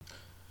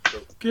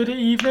Good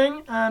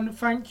evening, and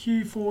thank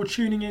you for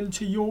tuning in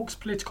to York's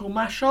Political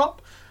Mashup.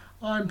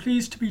 I'm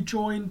pleased to be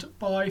joined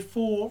by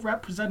four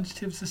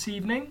representatives this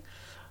evening.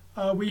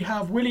 We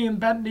have William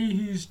Bentley,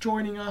 who's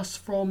joining us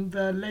from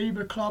the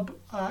Labour Club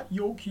at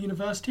York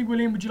University.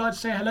 William, would you like to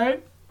say hello?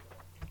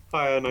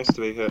 Hi, nice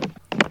to be here.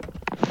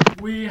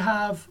 We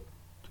have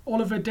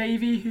Oliver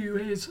Davey, who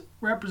is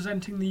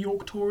representing the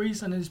York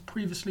Tories and has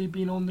previously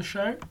been on the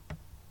show.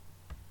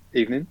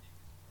 Evening.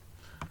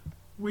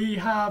 We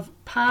have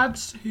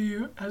Pads,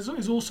 who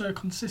is also a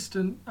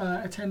consistent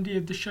attendee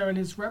of the show and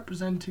is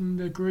representing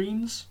the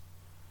Greens.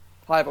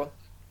 Hi, everyone.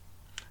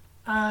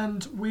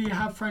 And we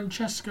have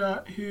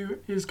Francesca, who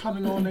is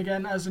coming on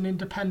again as an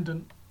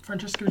independent.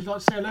 Francesca, would you like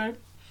to say hello?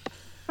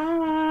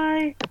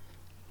 Hi.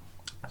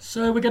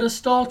 So we're going to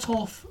start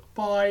off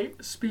by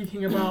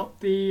speaking about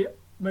the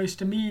most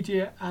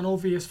immediate and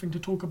obvious thing to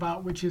talk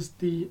about, which is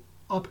the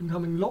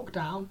up-and-coming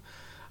lockdown.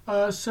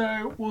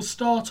 So we'll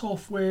start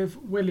off with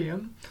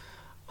William.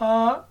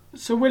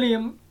 So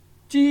William,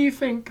 do you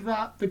think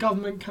that the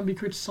government can be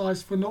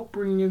criticised for not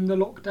bringing in the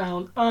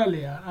lockdown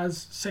earlier?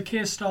 As Sir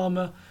Keir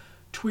Starmer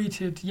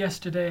tweeted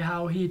yesterday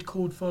how he'd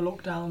called for a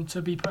lockdown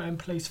to be put in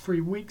place 3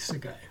 weeks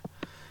ago.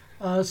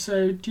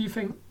 So do you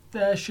think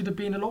there should have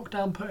been a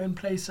lockdown put in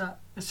place at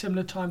a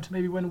similar time to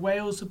maybe when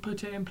Wales had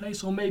put it in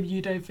place? Or maybe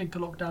you don't think a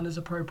lockdown is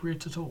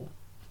appropriate at all?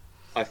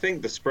 I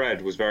think the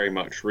spread was very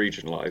much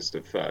regionalised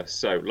at first.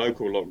 So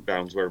local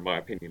lockdowns were, in my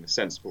opinion, a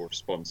sensible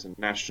response, and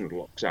national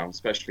lockdown,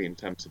 especially in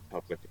terms of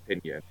public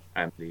opinion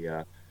and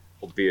the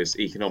obvious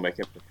economic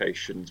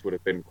implications, would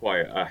have been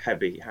quite a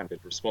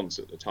heavy-handed response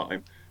at the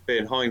time. But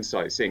in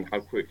hindsight, seeing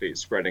how quickly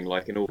it's spreading,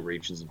 like in all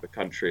regions of the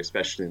country,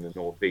 especially in the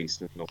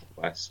northeast and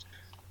northwest,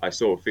 I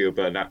sort of feel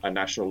that a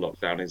national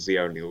lockdown is the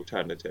only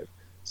alternative.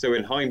 So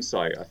in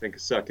hindsight, I think a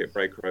circuit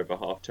breaker over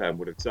half-term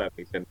would have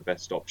certainly been the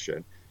best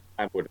option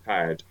and would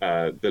have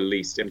had the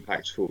least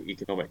impactful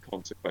economic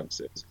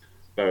consequences.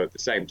 Though at the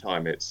same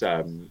time, it's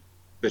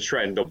the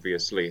trend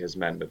obviously has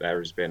meant that there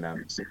has been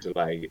some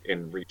delay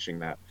in reaching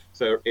that.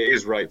 So it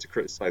is right to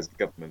criticise the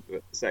government, but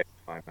at the same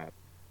time,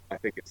 I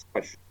think it's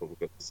questionable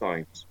that the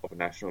signs of a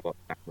national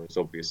lockdown were as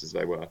obvious as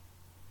they were.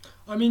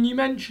 I mean, you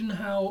mentioned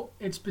how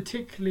it's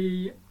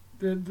particularly,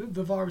 the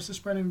virus is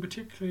spreading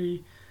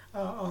particularly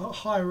a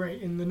high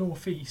rate in the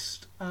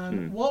northeast.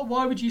 And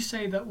why would you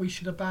say that we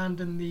should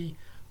abandon the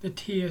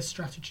tier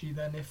strategy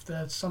then, if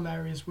there's some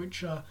areas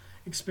which are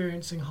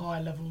experiencing higher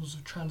levels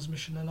of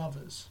transmission than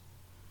others?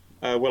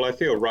 Well, I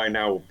feel right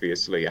now,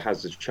 obviously, it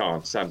has a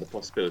chance and the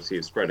possibility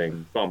of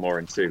spreading far more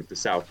into the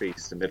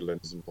southeast, the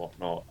Midlands and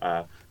whatnot.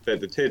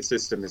 But the tiered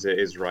system as it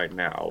is right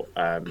now,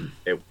 I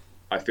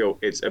feel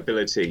its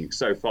ability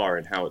so far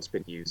in how it's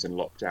been used in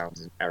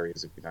lockdowns in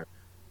areas of,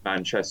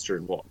 Manchester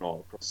and whatnot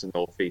across the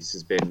northeast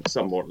has been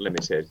somewhat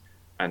limited.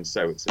 And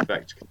so its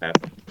effect can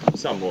therefore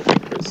somewhat be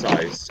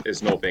criticised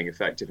as not being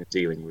effective in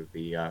dealing with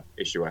the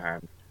issue at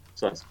hand.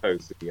 So I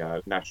suppose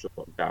the national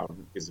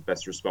lockdown is the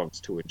best response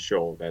to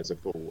ensure there's a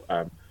full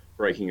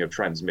breaking of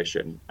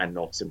transmission and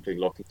not simply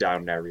locking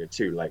down an area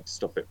too late to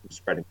stop it from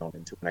spreading on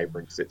into a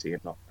neighbouring city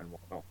and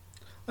whatnot.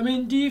 I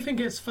mean, do you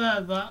think it's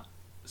fair that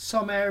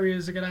some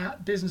areas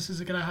businesses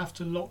are going to have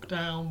to lock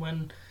down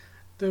when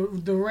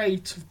the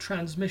rate of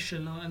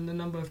transmission and the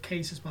number of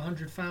cases per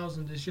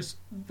 100,000 is just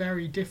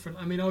very different?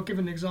 I mean, I'll give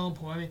an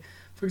example.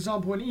 For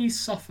example, in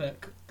East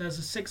Suffolk, there's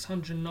a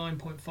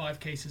 609.5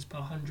 cases per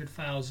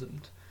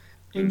 100,000.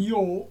 In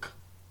York,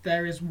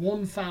 there is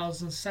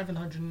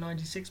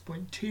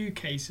 1,796.2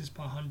 cases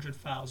per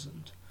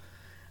 100,000.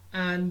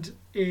 And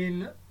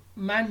in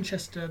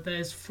Manchester,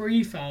 there's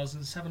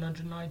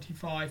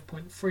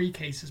 3,795.3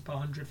 cases per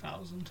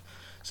 100,000.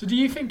 So do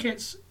you think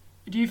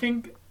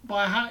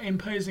by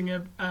imposing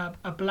a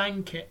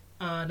blanket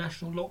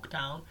national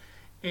lockdown,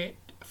 it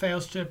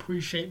fails to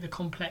appreciate the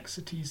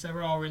complexities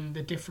there are in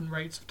the different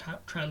rates of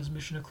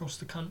transmission across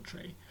the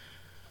country?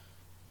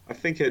 I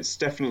think it's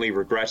definitely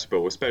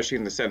regrettable, especially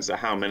in the sense that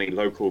how many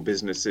local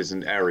businesses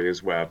and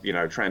areas where,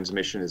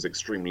 transmission is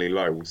extremely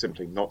low will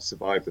simply not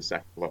survive the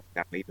second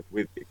lockdown, even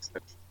with the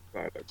extension of the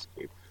furlough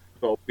scheme.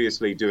 But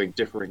obviously doing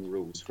differing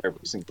rules for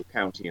every single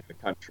county in the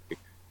country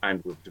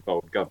and with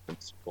devolved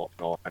governments and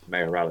whatnot and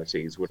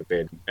mayoralities would have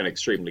been an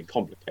extremely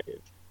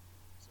complicated.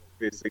 So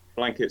obviously the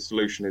blanket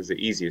solution is the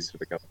easiest for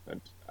the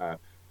government. But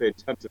in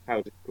terms of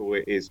how difficult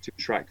it is to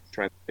track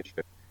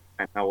transmission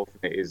and how often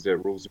it is that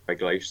rules and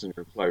regulations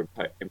are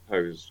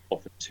imposed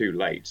often too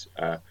late,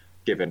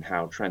 given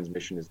how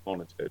transmission is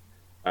monitored,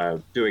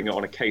 doing it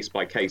on a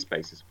case-by-case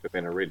basis would have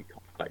been a really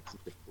complex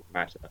and difficult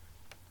matter.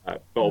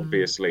 But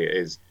obviously it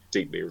is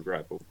deeply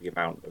regrettable the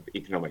amount of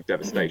economic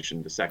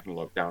devastation the second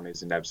lockdown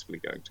is inevitably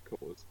going to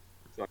cause.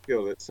 So I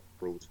feel that some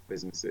rules for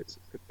businesses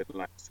could have been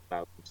relaxed to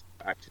allow them to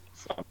act in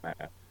some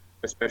manner,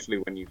 especially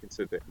when you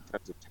consider that in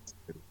terms of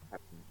testing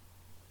having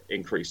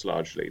increased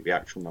largely, the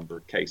actual number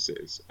of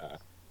cases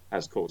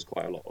has caused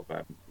quite a lot of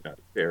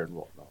fear and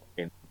whatnot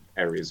in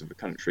areas of the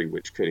country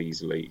which could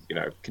easily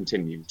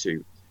continue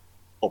to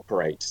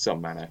operate some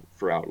manner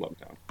throughout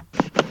lockdown.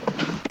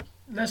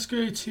 Let's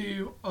go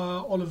to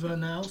Oliver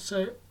now.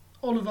 So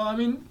Oliver, I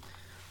mean,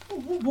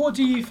 what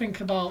do you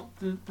think about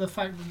the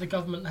fact that the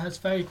government has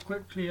very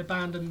quickly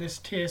abandoned this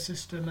tier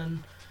system and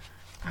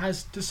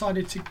has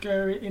decided to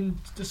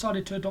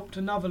adopt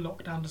another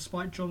lockdown,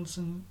 despite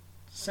Johnson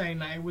saying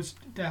that it was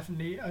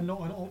definitely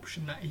not an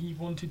option that he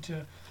wanted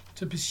to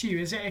pursue?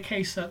 Is it a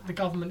case that the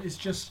government is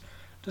just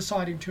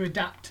deciding to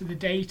adapt to the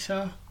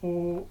data,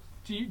 or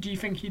do you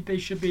think they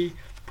should be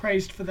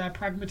praised for their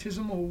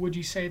pragmatism, or would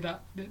you say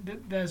that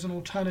there's an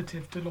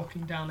alternative to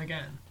locking down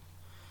again?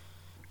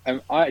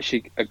 I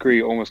actually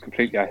agree almost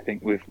completely, I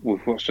think, with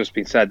what's just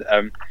been said.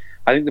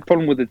 I think the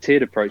problem with the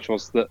tiered approach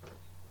was that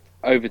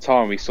over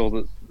time we saw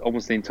that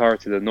almost the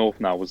entirety of the North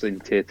now was in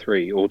Tier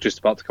 3 or just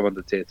about to come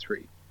under Tier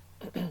 3.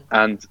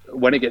 And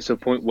when it gets to a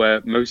point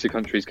where most of the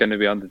country is going to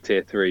be under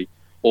Tier 3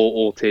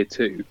 or Tier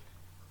 2,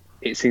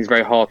 it seems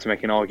very hard to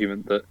make an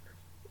argument that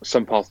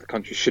some parts of the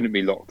country shouldn't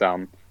be locked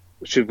down.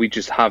 Should we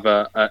just have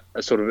a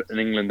sort of an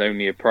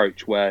England-only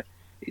approach where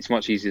it's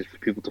much easier for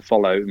people to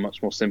follow and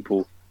much more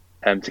simple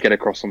to get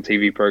across on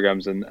TV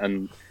programmes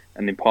and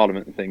in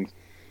Parliament and things?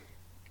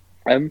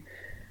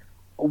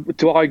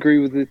 Do I agree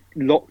with the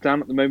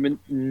lockdown at the moment?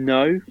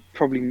 No,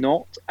 probably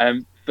not.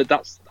 But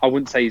I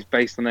wouldn't say it's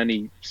based on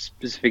any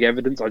specific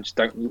evidence. I just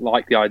don't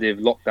like the idea of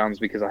lockdowns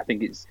because I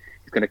think it's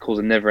going to cause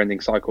a never-ending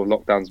cycle of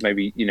lockdowns.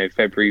 Maybe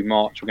February,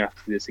 March, we're going to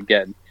have to do this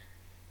again.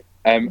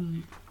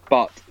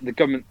 But the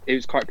government, it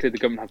was quite clear the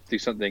government had to do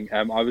something.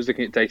 I was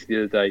looking at data the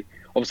other day.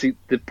 Obviously,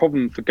 the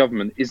problem for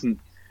government isn't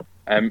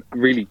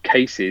really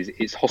cases,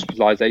 it's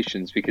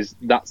hospitalisations, because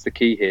that's the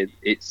key here.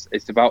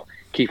 It's about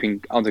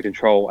keeping under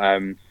control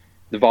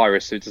the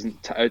virus so it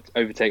doesn't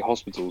overtake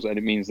hospitals, and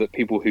it means that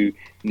people who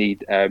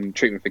need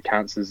treatment for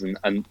cancers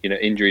and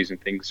injuries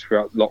and things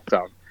throughout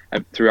lockdown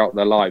and throughout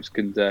their lives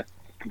can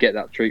get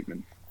that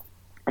treatment.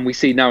 And we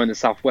see now in the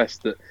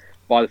southwest that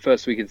by the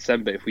first week of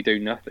December, if we do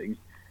nothing,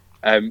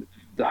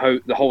 the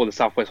whole of the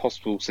southwest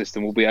hospital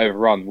system will be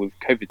overrun with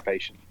COVID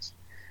patients.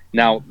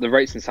 Now the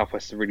rates in the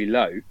southwest are really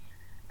low,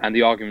 and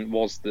the argument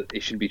was that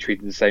it should be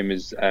treated the same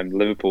as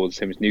Liverpool, the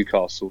same as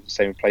Newcastle, the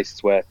same in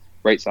places where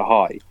rates are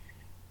high.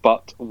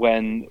 But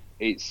when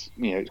it's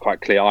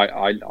quite clear,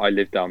 I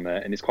live down there,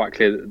 and it's quite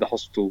clear that the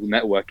hospital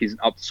network isn't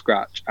up to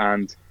scratch.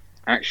 And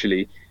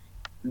actually,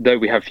 though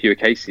we have fewer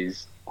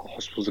cases,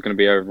 hospitals are going to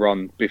be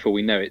overrun before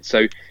we know it.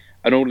 So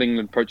an all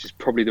England approach is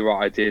probably the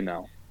right idea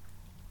now.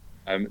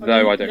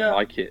 Though I don't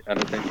like it, and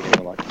I don't think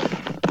anyone likes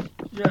it.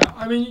 Yeah,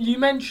 I mean, you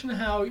mentioned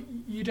how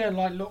you don't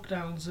like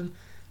lockdowns, and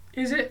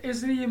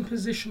is the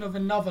imposition of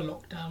another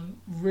lockdown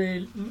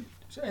really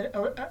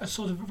a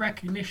sort of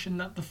recognition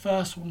that the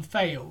first one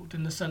failed,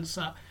 in the sense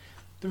that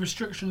the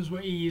restrictions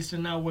were eased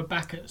and now we're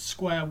back at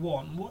square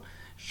one?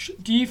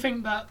 Do you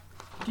think that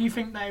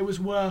it was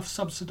worth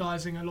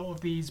subsidising a lot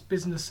of these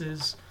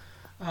businesses,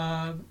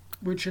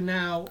 which are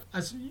now,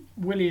 as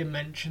William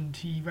mentioned,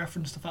 he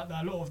referenced the fact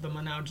that a lot of them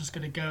are now just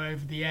going to go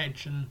over the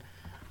edge and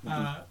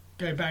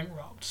go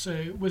bankrupt?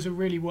 So was it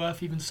really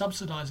worth even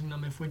subsidising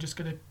them if we're just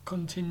going to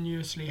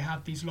continuously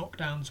have these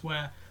lockdowns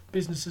where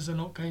businesses are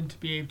not going to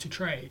be able to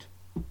trade?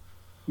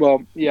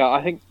 Well, yeah,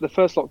 I think the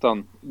first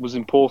lockdown was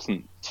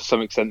important to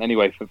some extent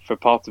anyway for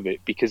part of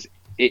it, because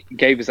it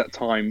gave us that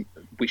time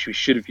which we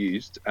should have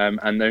used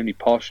and only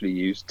partially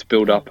used to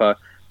build up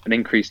an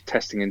increased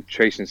testing and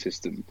tracing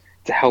system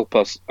to help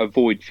us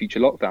avoid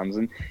future lockdowns.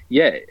 And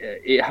yeah,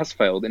 it has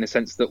failed in a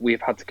sense that we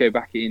have had to go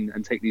back in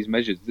and take these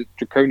measures, the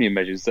draconian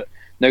measures that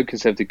no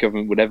Conservative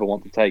government would ever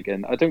want to take,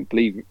 and I don't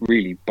believe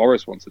really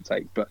Boris wants to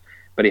take, but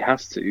he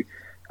has to.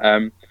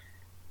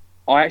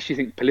 I actually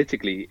think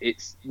politically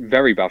it's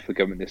very bad for the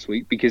government this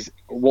week, because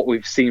what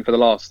we've seen for the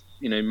last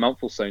month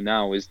or so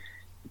now is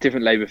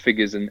different Labour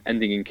figures, and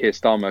ending in Keir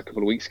Starmer a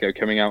couple of weeks ago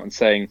coming out and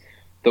saying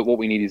that what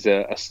we need is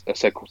a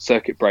so-called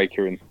circuit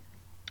breaker and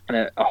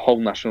a whole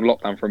national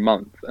lockdown for a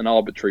month, an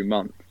arbitrary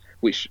month,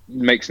 which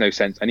makes no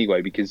sense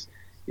anyway, because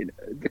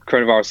the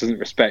coronavirus doesn't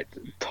respect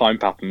time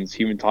patterns,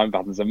 human time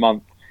patterns. A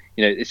month,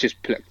 it's just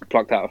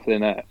plucked out of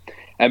thin air.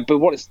 But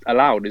what it's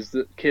allowed is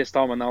that Keir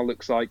Starmer now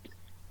looks like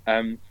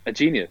a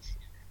genius,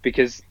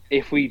 because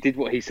if we did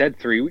what he said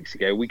 3 weeks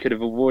ago, we could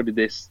have avoided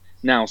this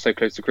now so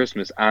close to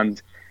Christmas,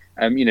 and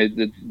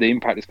the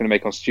impact it's going to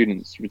make on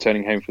students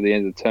returning home for the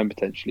end of the term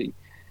potentially.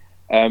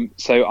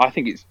 So I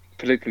think it's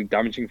politically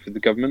damaging for the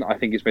government. I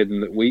think it's made them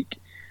look weak.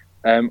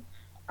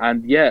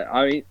 And yeah,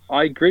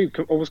 I agree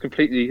almost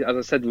completely, as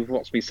I said, with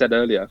what's been said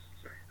earlier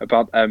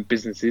about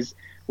businesses.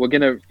 We're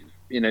going to,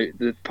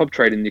 the pub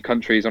trade in the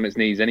country is on its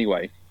knees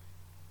anyway,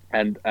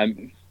 and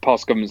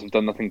past governments have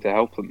done nothing to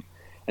help them.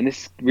 And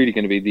this is really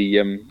going to be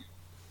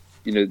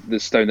the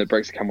stone that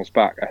breaks the camel's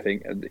back, I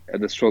think,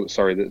 the straw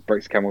that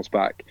breaks the camel's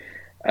back.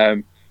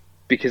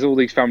 Because all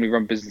these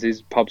family-run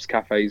businesses, pubs,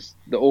 cafes,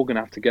 they're all going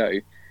to have to go,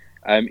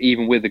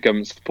 even with the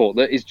government support.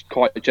 That is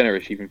quite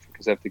generous, even for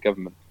Conservative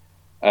government.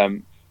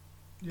 I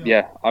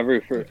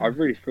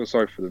really feel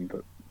sorry for them,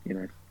 but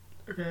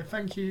Okay,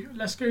 thank you.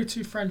 Let's go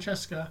to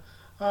Francesca.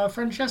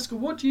 Francesca,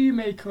 what do you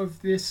make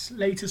of this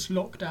latest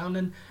lockdown,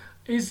 and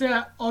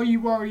Are you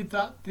worried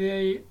that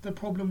the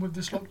problem with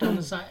this lockdown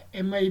is that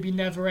it may be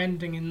never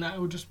ending, in that it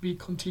will just be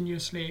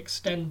continuously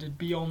extended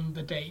beyond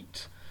the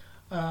date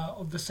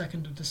of the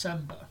 2nd of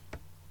December?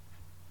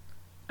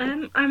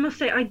 I must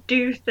say, I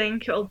do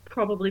think it'll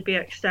probably be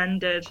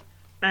extended.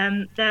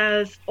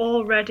 There's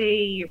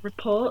already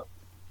reports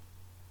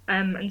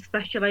and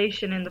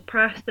speculation in the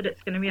press that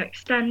it's going to be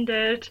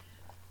extended.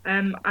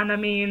 And I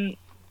mean,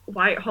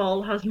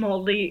 Whitehall has more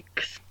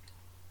leaks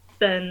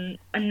than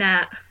a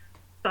net.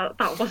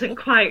 That wasn't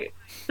quite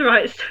the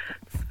right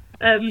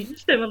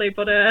simile,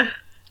 but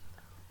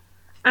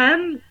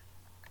um,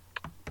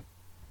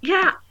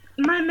 yeah.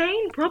 My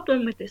main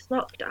problem with this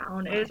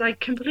lockdown is I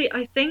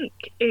think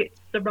it's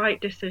the right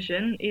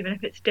decision, even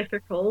if it's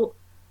difficult.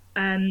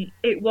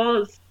 It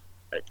was,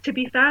 to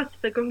be fair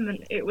to the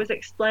government, it was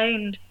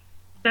explained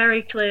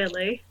very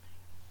clearly,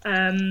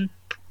 and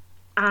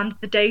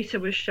the data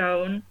was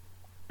shown.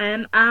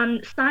 And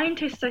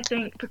scientists, I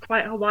think, for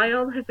quite a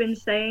while have been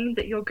saying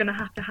that you're going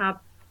to have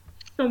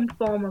some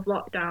form of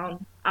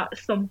lockdown at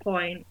some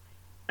point,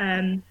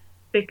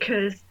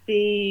 because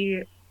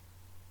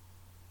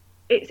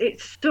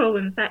it's so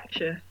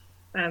infectious.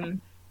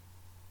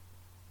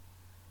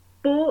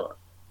 But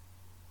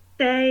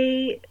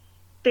they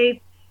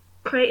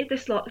created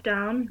this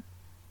lockdown.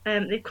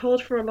 They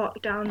called for a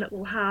lockdown that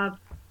will have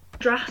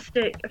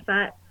drastic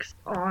effects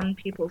on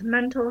people's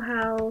mental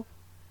health,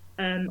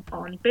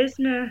 on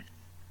business,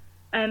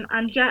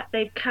 and yet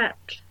they've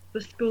kept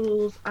the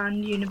schools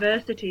and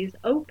universities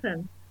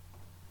open,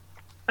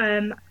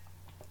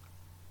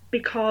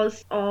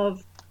 because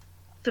of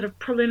sort of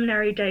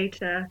preliminary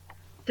data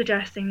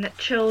suggesting that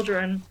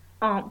children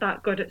aren't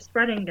that good at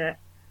spreading it.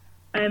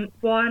 There's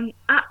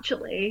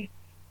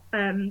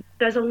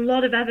a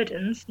lot of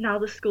evidence now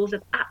the schools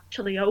have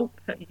actually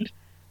opened,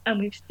 and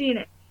we've seen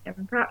it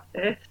in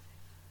practice,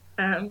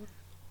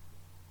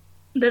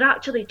 that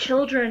actually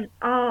children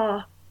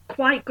are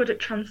quite good at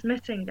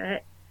transmitting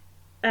it.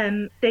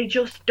 They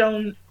just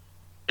don't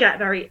get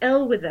very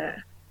ill with it.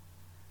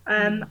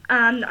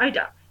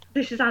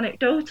 This is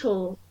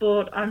anecdotal,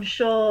 but I'm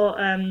sure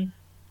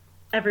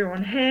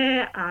everyone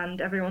here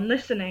and everyone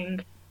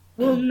listening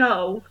will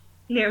know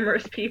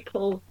numerous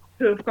people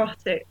who have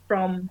got it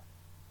from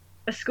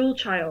a school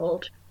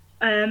child.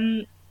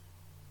 I'm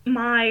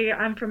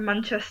from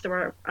Manchester,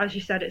 where, as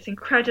you said, it's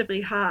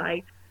incredibly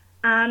high,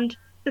 and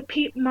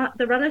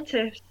the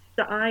relatives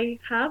that I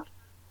have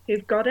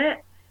who've got it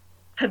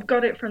have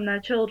got it from their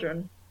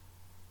children.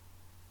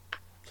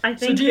 I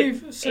think. Do you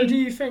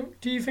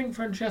think,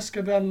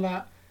 Francesca, then,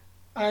 that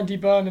Andy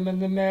Burnham and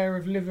the Mayor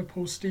of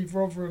Liverpool, Steve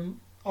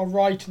Rotherham, are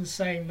right in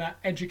saying that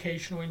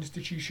educational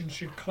institutions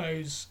should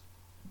close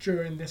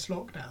during this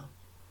lockdown?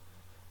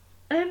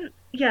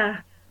 Yeah.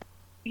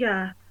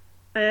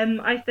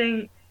 I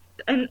think,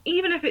 and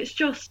even if it's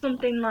just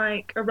something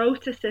like a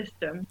rota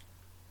system,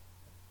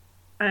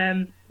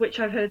 which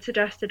I've heard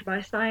suggested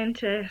by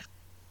scientists,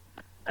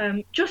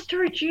 just to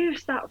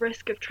reduce that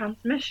risk of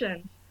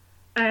transmission.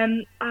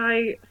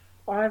 I've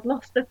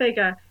lost the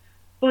figure,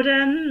 but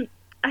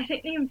I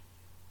think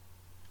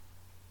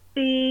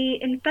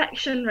the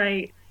infection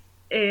rate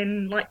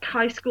in like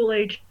high school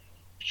age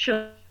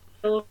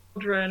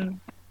children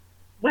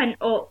went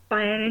up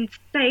by an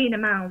insane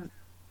amount.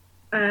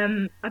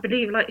 I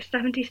believe like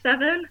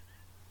 77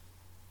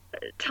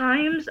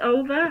 times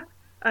over.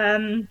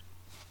 And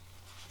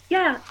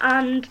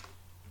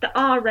the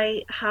R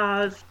rate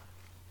has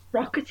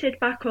rocketed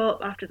back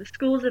up after the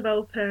schools have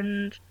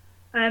opened.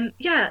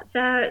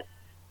 They're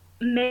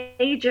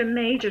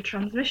major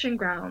transmission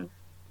grounds,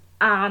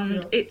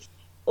 and it's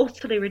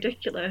utterly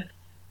ridiculous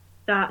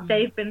that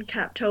they've been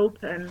kept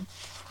open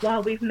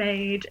while we've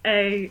made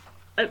a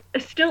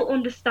still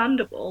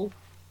understandable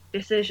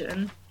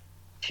decision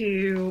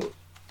to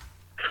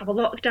have a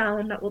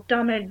lockdown that will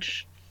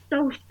damage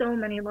so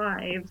many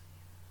lives.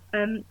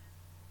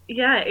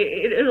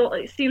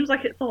 It seems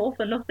like it's all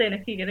for nothing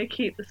if you're going to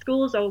keep the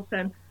schools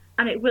open,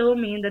 and it will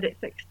mean that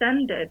it's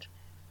extended.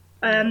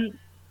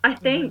 I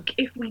think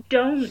if we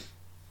don't,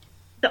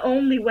 the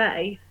only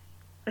way,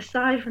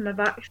 aside from a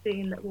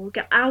vaccine, that we'll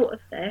get out of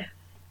this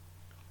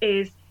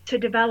is to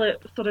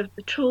develop sort of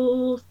the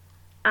tools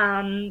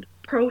and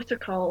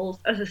protocols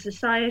as a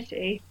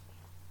society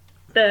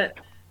that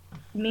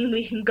mean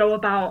we can go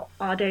about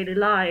our daily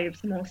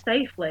lives more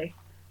safely.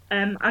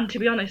 And to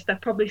be honest, they're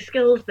probably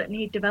skills that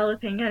need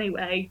developing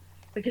anyway,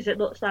 because it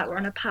looks like we're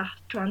on a path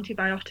to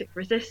antibiotic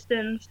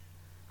resistance,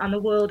 and the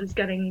world is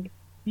getting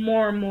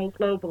more and more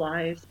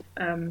globalised,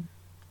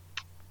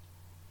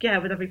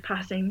 with every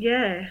passing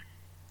year.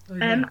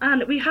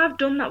 And we have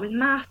done that with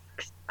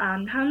masks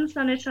and hand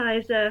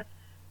sanitizer,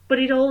 but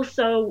it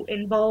also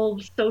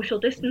involves social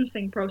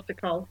distancing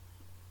protocol.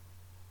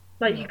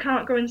 Like, you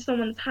can't go in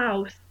someone's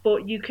house,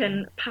 but you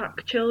can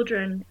pack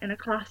children in a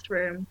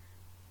classroom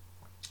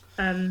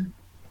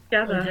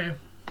together. Okay.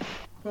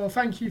 Well,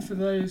 thank you for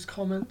those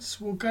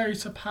comments. We'll go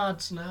to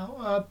Pads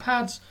now.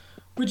 Pads,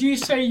 would you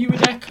say you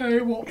would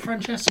echo what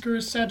Francesca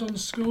has said on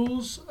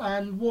schools,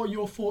 and what are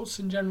your thoughts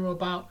in general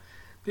about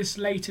this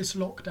latest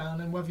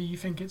lockdown and whether you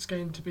think it's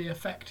going to be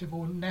effective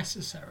or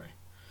necessary.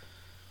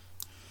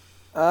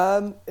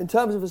 In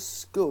terms of the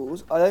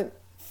schools, I don't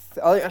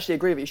actually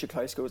agree that you should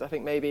close schools. I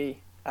think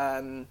maybe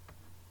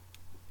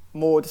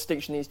more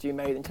distinction needs to be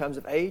made in terms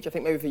of age. I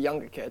think maybe for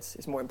younger kids,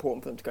 it's more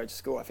important for them to go to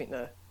school. I think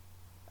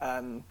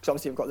because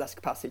obviously we've got less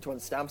capacity to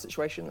understand the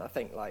situation. I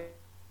think like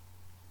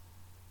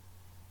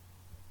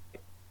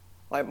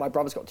my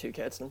brother's got 2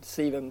 kids, and to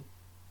see them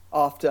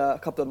after a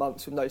couple of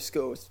months with no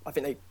schools, I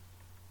think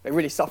they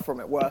really suffer from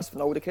it worse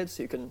than older kids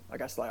who can, I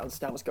guess, like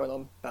understand what's going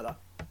on better.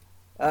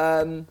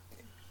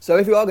 So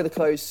if we are going to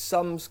close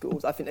some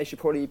schools, I think you should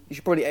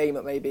probably aim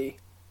at maybe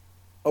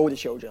older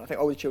children. I think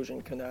older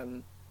children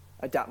can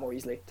adapt more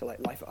easily to like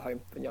life at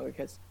home than younger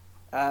kids.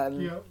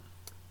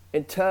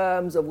 In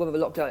terms of whether the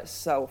lockdown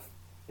itself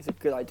is a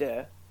good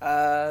idea,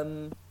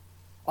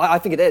 I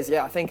think it is.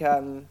 Yeah, I think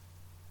the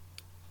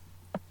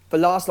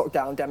last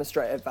lockdown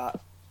demonstrated that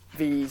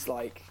these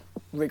like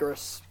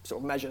rigorous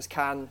sort of measures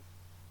can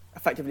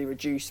effectively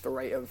reduce the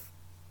rate of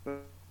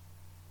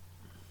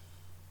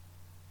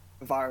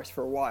virus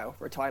for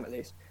a time at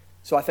least.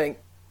 So I think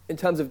in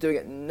terms of doing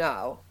it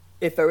now,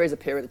 if there is a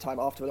period of time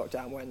after the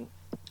lockdown when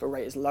the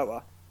rate is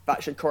lower,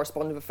 that should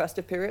correspond with a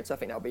festive period. So I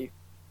think that'll be,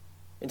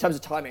 in terms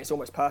of timing, it's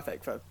almost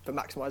perfect for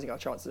maximising our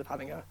chances of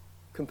having a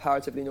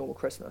comparatively normal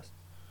Christmas.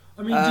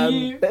 I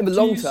mean, but in the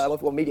long term,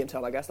 or medium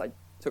term, I guess, like,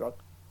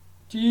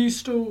 do you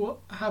still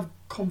have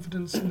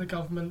confidence in the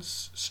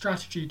government's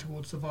strategy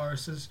towards the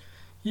virus? As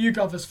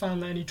YouGov has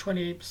found that only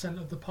 28%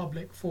 of the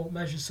public thought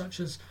measures such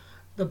as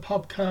the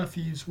pub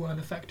curfews were an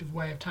effective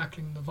way of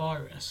tackling the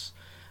virus.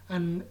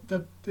 And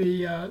the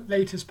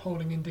latest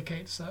polling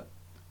indicates that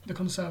the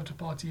Conservative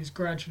Party is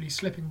gradually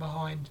slipping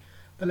behind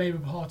the Labour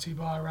Party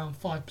by around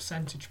 5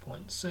 percentage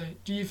points. So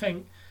do you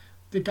think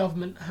the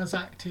government has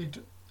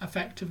acted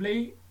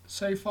effectively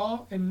so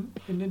far in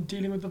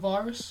dealing with the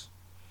virus?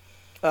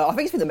 I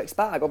think it's been a mixed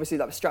bag. Obviously,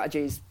 like the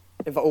strategies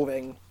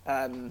evolving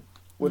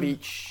with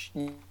each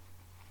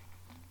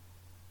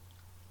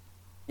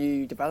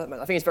new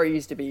development. I think it's very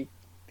easy to be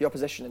the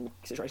opposition in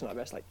a situation like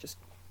this, like just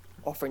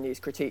offering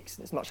these critiques,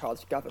 and it's much harder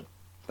to govern.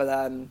 But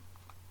I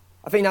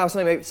think now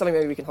something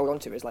maybe we can hold on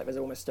to is like there's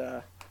almost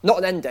not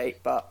an end date,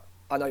 but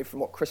I know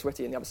from what Chris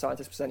Whitty and the other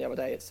scientists were saying the other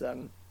day, it's I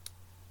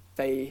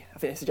think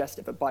they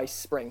suggested that by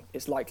spring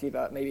it's likely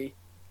that maybe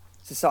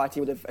society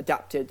would have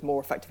adapted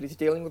more effectively to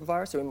dealing with the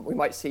virus. So we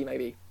might see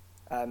maybe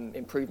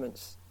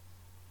improvements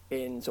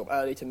in sort of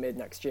early to mid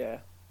next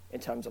year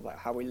in terms of like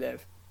how we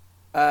live.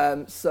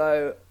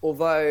 So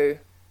although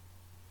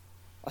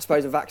I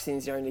suppose a vaccine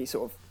is the only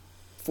sort of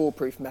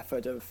foolproof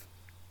method of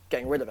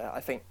getting rid of it,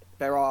 I think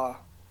there are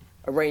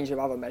a range of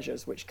other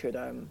measures which could,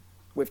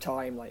 with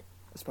time, like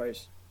I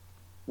suppose,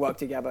 work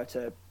together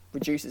to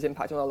reduce its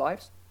impact on our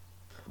lives.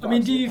 I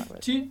mean,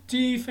 do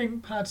you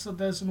think, Pads, that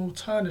there's an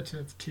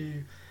alternative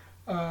to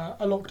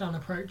a lockdown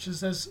approach?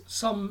 As there's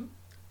some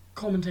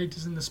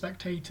commentators in The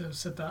Spectator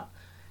said that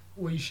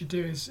what you should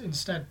do is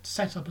instead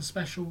set up a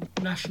special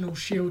national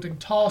shielding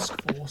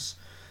task force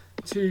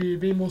to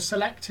be more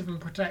selective in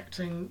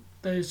protecting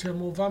those who are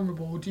more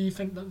vulnerable. Or do you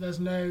think that there's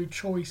no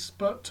choice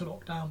but to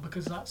lock down,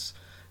 because that's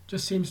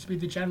just seems to be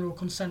the general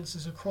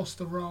consensus across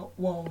the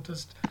world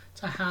as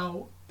to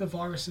how the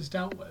virus is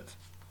dealt with?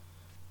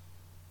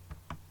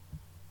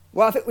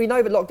 Well, I think we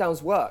know that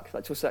lockdowns work,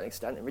 like to a certain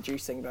extent, in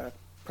reducing the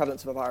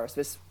prevalence of a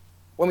virus.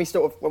 When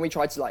we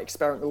tried to like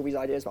experiment with all these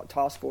ideas about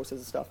task forces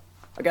and stuff,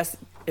 I guess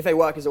if they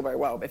work, it's all very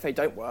well. But if they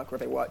don't work, or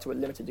if they work to a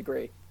limited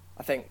degree,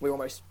 I think we're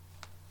almost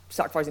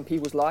sacrificing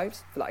people's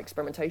lives for that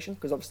experimentation.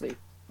 Because obviously,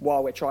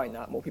 while we're trying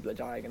that, more people are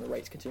dying and the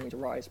rate's continuing to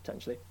rise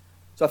potentially.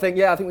 So I think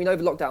we know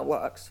the lockdown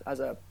works as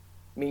a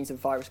means of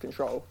virus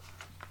control.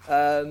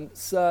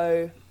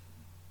 So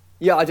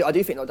yeah, I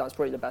do think lockdown's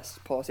probably the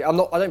best policy. I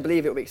don't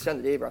believe it will be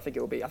extended either. I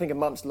think a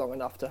month's long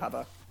enough to have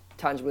a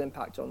tangible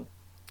impact on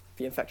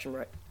the infection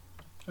rate.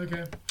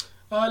 Okay.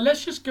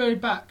 Let's just go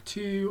back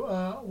to,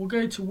 we'll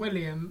go to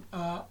William.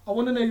 I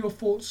want to know your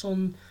thoughts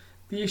on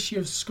the issue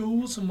of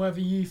schools and whether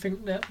you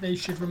think that they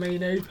should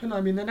remain open. I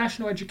mean, the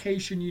National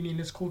Education Union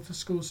has called for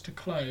schools to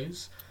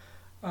close.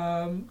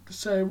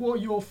 So what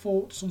are your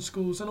thoughts on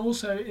schools, and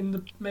also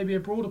in maybe a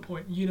broader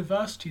point,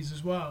 universities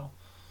as well?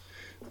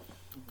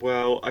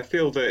 Well, I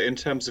feel that in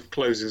terms of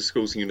closing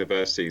schools and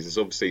universities, is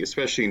obviously,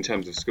 especially in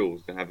terms of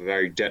schools, can have a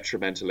very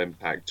detrimental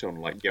impact on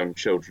like young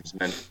children's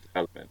mental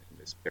development in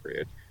this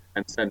period,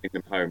 and sending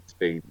them home to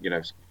be,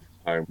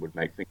 home would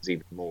make things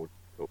even more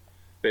difficult.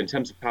 But in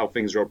terms of how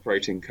things are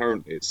operating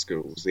currently at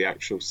schools, the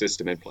actual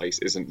system in place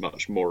isn't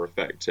much more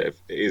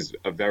effective. It is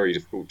a very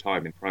difficult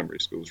time in primary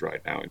schools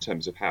right now in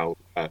terms of how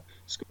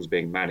schools are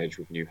being managed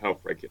with new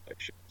health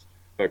regulations.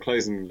 But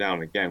closing them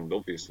down again would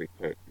obviously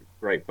put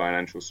great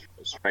financial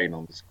strain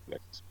on the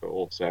schools, but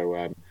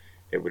also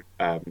it would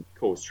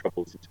cause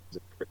troubles in terms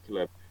of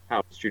curriculum,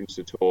 how students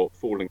are taught,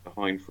 falling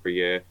behind for a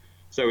year.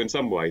 So in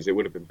some ways, it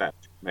would have been better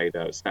to have made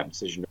a snap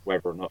decision of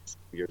whether or not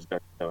school years going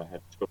to go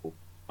ahead at all,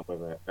 and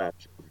whether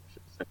children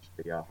should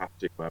essentially have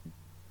to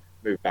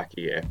move back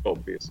a year.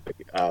 Obviously,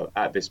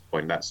 at this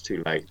point, that's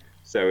too late.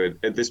 So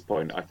at this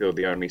point, I feel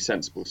the only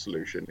sensible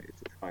solution is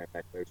to try and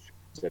make those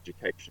children's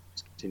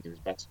educations continue as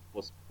best as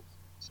possible.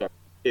 So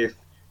if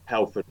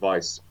health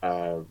advice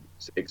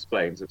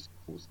explains that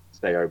schools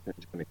stay open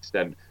to an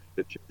extent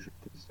that children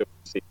can still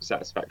receive a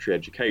satisfactory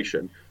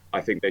education,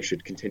 I think they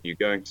should continue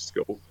going to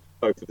school,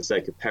 both for the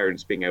sake of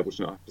parents being able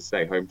to not have to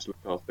stay home to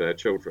look after their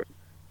children,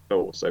 but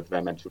also for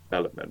their mental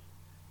development.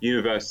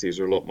 Universities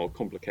are a lot more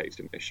complicated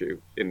an issue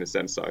in the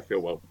sense that I feel,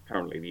 well,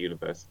 currently the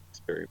university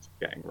experience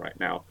we're getting right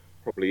now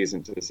probably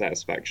isn't to the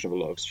satisfaction of a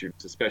lot of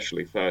students,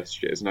 especially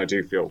first years. And I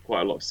do feel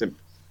quite a lot of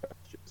sympathy for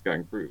first years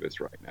going through this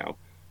right now.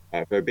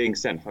 But being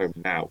sent home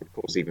now would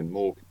cause even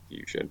more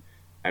confusion,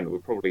 and it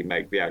would probably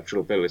make the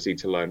actual ability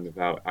to learn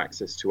without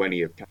access to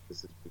any of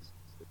campus's facilities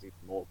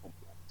even more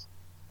complex.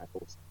 And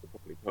also would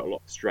probably put a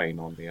lot of strain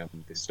on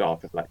the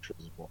staff and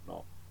lecturers and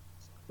whatnot.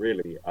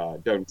 Really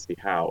don't see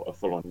how a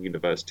full-on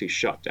university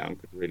shutdown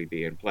could really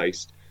be in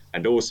place.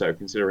 And also,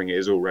 considering it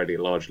is already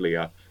largely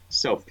a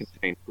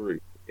self-contained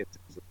group, in terms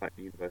of the fact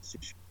that university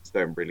students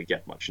don't really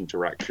get much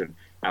interaction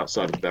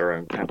outside of their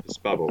own campus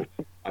bubble,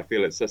 I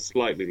feel it's a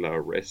slightly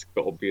lower risk.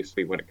 But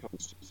obviously, when it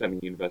comes to sending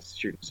university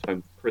students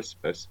home for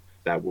Christmas,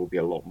 that will be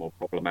a lot more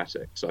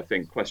problematic. So I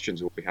think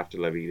questions will be have to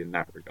levied in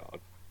that regard.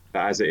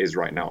 But as it is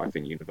right now, I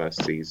think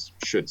universities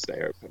should stay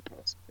open,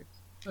 personally.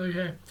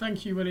 Okay,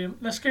 thank you, William.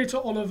 Let's go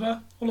to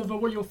Oliver. Oliver,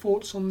 what are your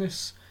thoughts on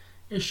this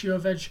issue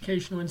of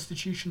educational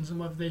institutions and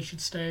whether they should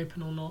stay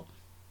open or not?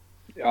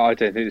 I don't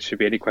think there should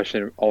be any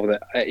question of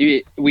that.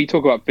 We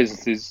talk about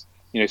businesses,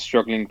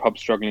 struggling, pubs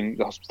struggling,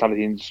 the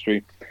hospitality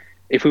industry.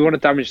 If we want to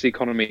damage the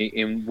economy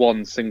in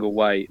one single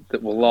way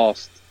that will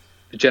last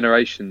for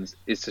generations,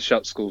 is to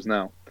shut schools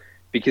now.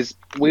 Because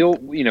we've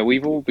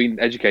all been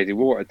educated,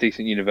 we're at a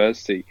decent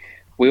university.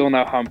 We all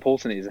know how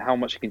important it is and how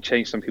much it can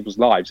change some people's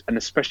lives, and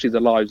especially the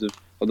lives of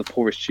the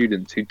poorest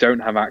students who don't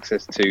have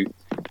access to,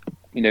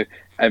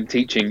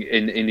 teaching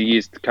in the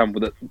years to come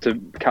to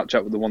catch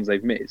up with the ones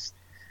they've missed.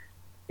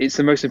 It's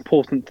the most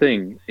important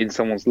thing in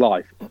someone's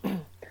life.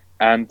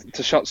 And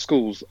to shut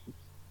schools,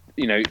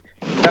 the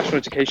National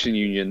Education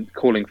Union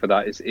calling for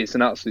that is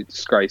an absolute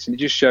disgrace. And it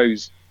just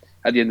shows,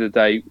 at the end of the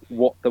day,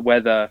 where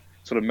the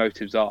sort of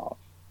motives are.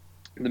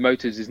 The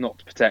motives is not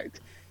to protect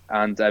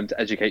and to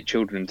educate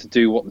children, to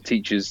do what the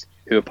teachers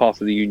who are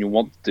part of the union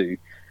want to do.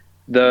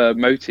 The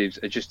motives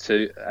are just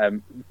to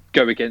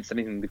go against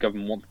anything the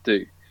government want to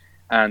do.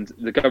 And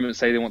the government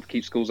say they want to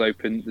keep schools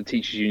open, the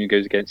teachers union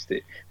goes against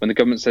it. When the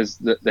government says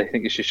that they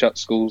think it should shut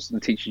schools,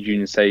 the teachers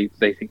union say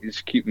they think it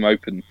should keep them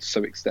open to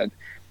some extent.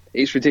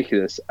 It's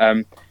ridiculous.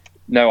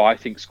 No, I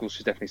think schools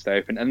should definitely stay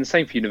open. And the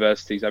same for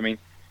universities. I mean,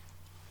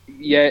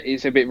 yeah,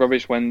 it's a bit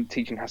rubbish when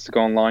teaching has to go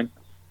online,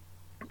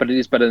 but it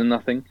is better than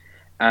nothing.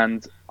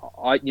 And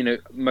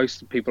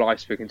most people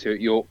I've spoken to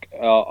at York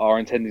are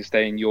intending to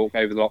stay in York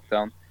over the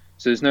lockdown.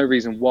 So there's no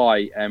reason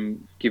why,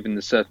 given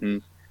the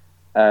certain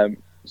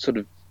sort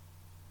of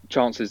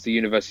chances the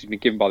university has been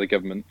given by the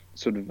government,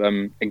 sort of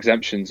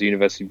exemptions the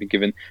university has been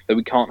given, that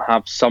we can't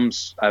have some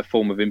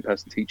form of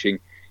in-person teaching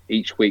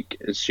each week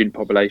as student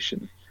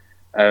population.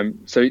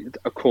 So,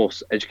 of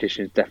course,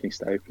 education is definitely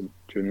stay open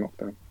during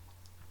lockdown.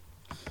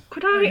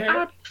 Could I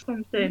add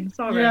something?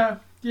 Sorry.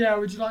 Yeah.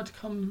 Would you like to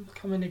come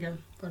in again,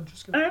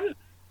 Francesca?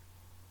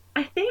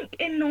 I think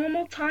in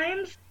normal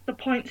times, the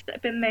points that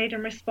have been made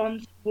in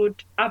response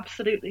would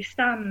absolutely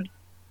stand.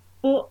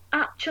 But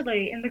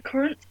actually, in the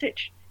current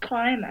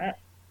climate,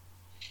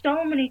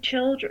 so many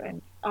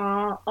children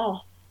are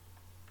off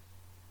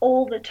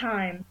all the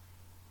time.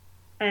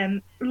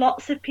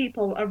 Lots of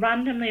people are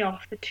randomly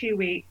off for 2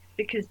 weeks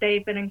because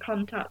they've been in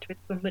contact with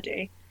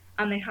somebody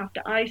and they have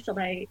to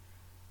isolate.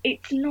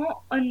 It's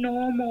not a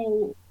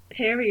normal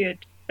period,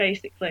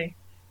 basically,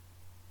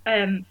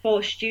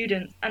 for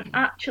students. And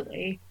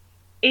actually,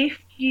 if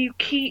you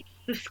keep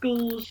the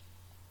schools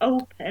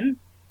open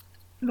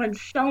when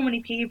so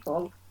many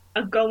people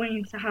are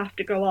going to have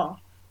to go off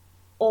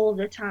all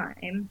the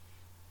time,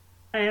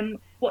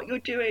 what you're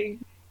doing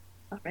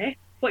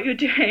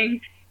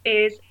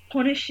is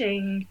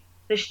punishing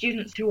the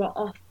students who are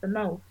off the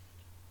most,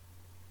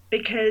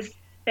 because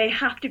they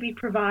have to be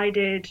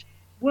provided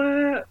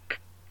work,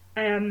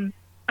 and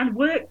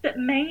work that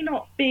may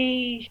not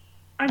be,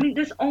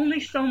 there's only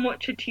so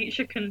much a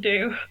teacher can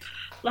do,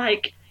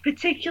 like,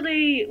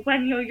 particularly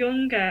when you're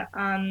younger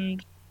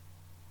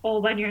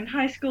or when you're in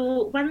high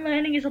school, when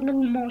learning is a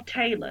little more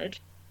tailored.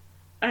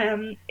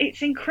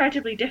 It's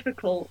incredibly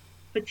difficult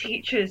for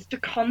teachers to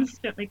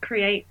constantly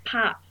create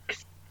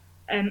packs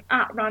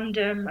at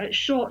random, at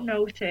short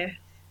notice,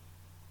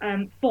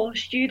 for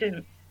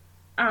students,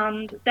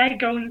 and they're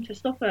going to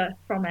suffer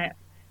from it,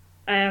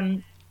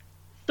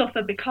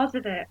 suffer because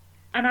of it.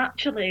 And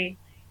actually,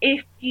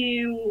 if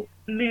you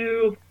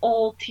move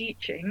all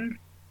teaching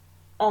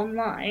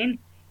online,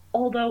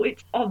 although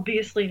it's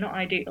obviously not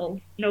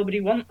ideal, nobody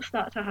wants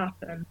that to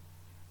happen,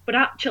 but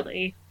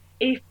actually,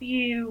 if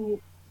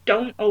you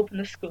don't open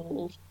the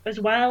schools, as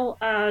well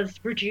as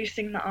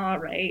reducing the R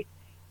rate,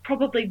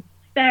 probably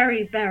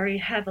very, very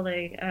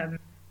heavily,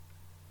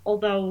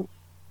 although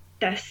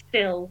they're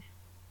still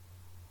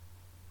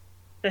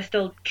they're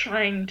still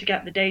trying to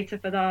get the data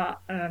for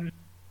that,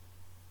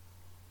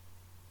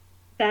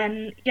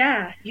 then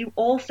yeah, you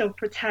also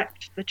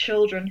protect the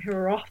children who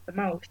are off the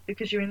most,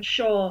 because you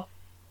ensure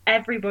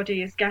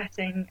everybody is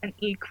getting an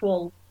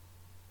equal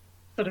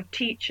sort of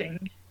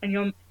teaching, and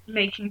you're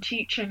making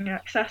teaching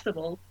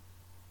accessible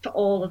to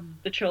all of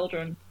the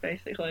children,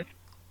 basically.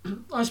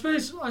 I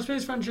suppose,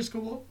 Francesca,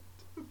 what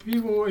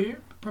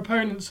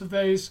proponents of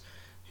those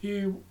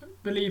who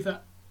believe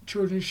that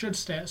children should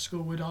stay at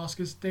school would ask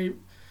is,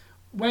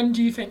 when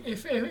do you think,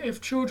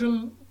 if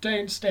children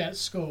don't stay at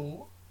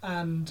school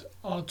and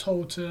are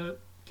told to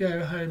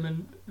go home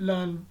and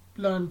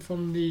learn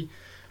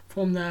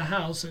from their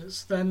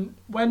houses, then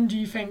when do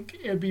you think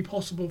it would be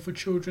possible for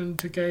children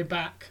to go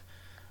back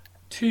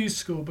to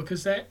school?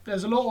 Because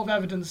there's a lot of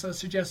evidence that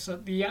suggests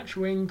that the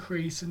actual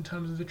increase in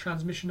terms of the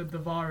transmission of the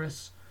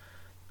virus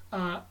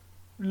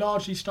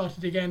largely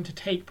started again to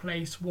take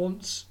place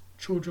once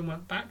children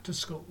went back to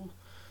school.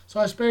 So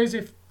I suppose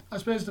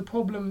the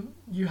problem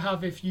you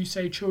have if you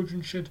say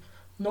children should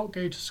not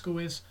go to school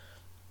is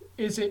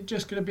it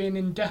just going to be an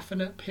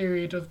indefinite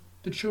period of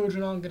the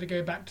children aren't going to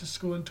go back to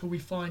school until we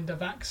find a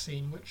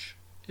vaccine, which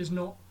is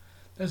not,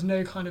 there's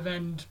no kind of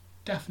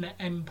definite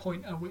end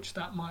point at which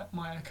that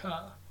might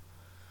occur?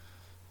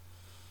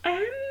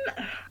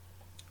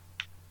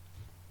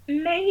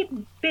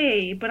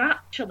 Maybe, but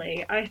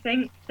actually I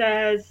think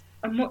there's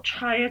a much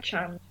higher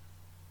chance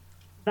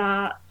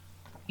that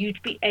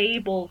you'd be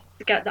able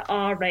to get the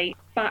R rate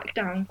back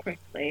down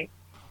quickly.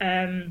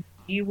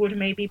 You would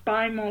maybe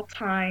buy more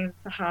time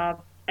to have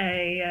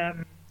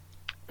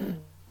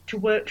to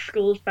work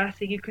schools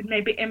better. You could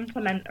maybe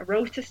implement a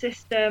rota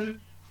system.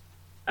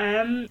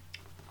 I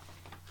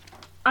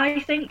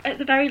think at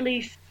the very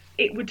least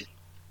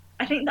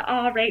I think the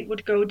R rate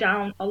would go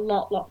down a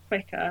lot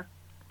quicker.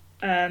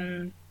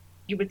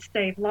 You would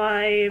save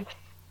lives,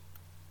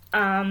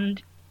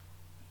 and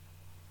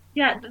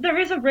yeah, there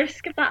is a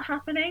risk of that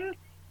happening,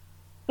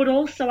 but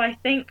also I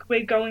think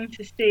we're going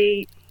to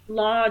see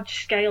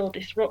large-scale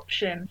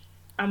disruption,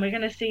 and we're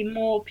going to see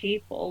more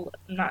people,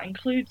 and that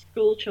includes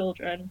school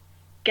children,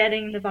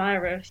 getting the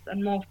virus,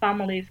 and more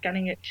families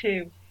getting it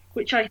too,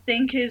 which I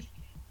think is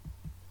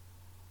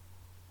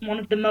one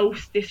of the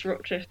most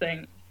disruptive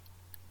things.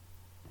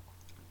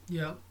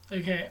 Yeah,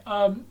 okay.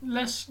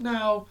 Let's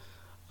now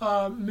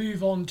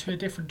move on to a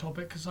different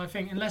topic, because I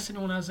think unless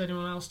anyone has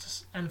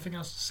anything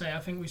else to say, I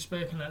think we've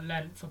spoken at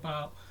length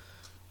about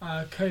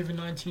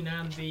COVID-19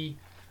 and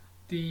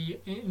the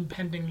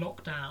impending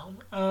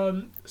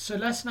lockdown. So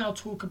let's now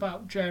talk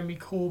about Jeremy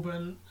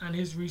Corbyn and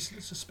his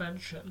recent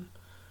suspension.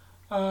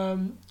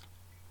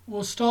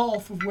 We'll start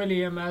off with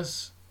William,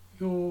 as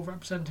you're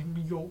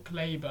representing York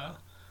Labour.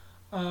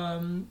 I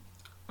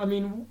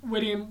mean,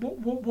 William,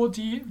 what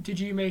did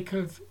you make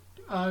of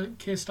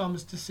Keir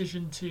Starmer's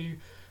decision to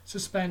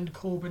suspend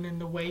Corbyn in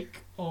the wake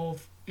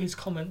of his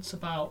comments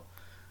about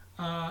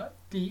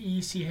the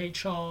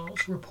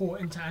ECHR's report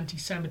into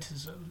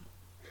anti-Semitism?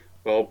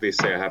 Well,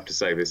 obviously, I have to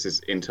say this is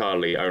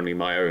entirely only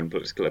my own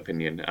political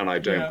opinion, and I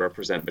don't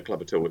represent the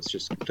club at all. It's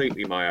just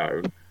completely my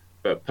own.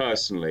 But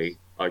personally,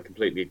 I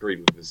completely agree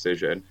with the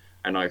decision,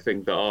 and I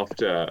think that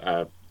after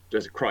a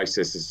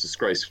crisis as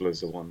disgraceful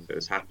as the one that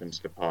has happened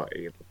to the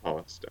party in the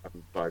past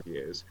 5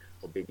 years,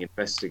 or being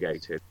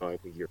investigated by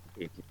the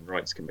European Human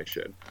Rights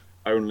Commission,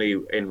 only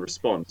in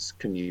response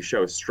can you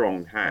show a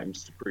strong hand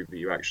to prove that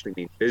you actually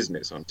mean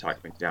business on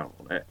tackling down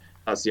on it.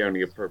 That's the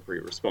only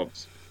appropriate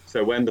response.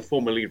 So when the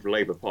former leader of the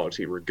Labour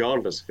Party,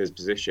 regardless of his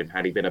position,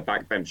 had he been a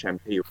backbench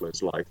MP all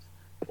his life,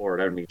 or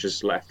had only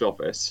just left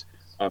office,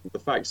 the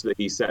fact that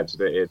he said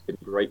that it had been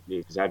greatly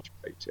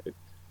exaggerated,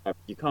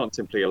 you can't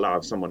simply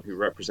allow someone who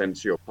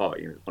represents your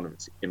party in one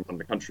of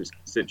the country's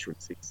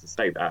constituencies to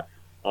say that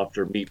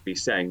after immediately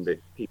saying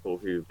that people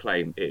who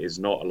claim it is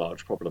not a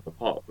large problem are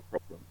part of the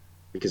problem,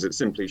 because it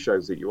simply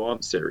shows that you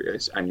aren't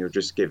serious and you're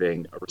just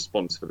giving a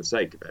response for the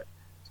sake of it.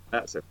 So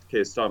that said,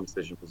 Keir Starmer's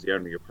decision was the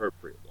only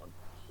appropriate one,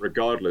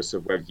 regardless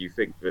of whether you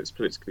think that it's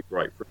politically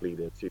right for a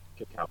leader to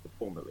kick out the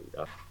former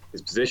leader.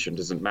 His position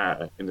doesn't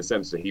matter in the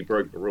sense that he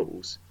broke the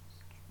rules.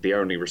 The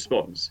only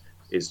response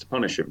is to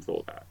punish him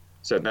for that.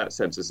 So in that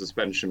sense, the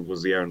suspension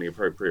was the only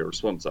appropriate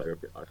response, I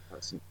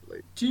personally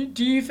believe.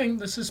 Do you think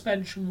the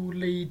suspension will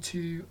lead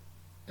to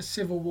a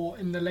civil war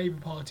in the Labour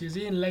Party? As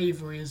Ian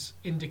Lavery has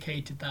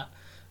indicated that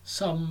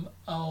some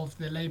of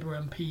the Labour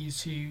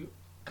MPs who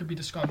could be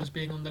described as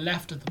being on the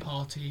left of the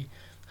party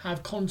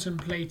have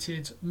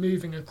contemplated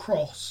moving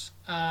across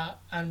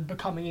and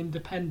becoming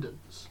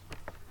independents.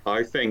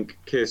 I think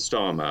Keir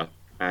Starmer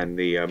and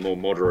the more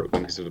moderate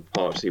wings of the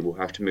party will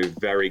have to move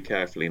very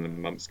carefully in the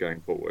months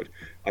going forward.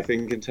 I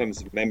think in terms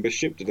of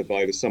membership, the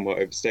divide is somewhat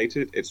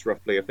overstated. It's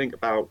roughly, I think,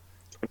 about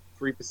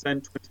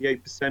 23%,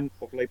 28%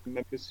 of Labour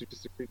members who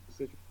disagree with the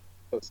decision.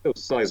 That's still a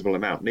sizable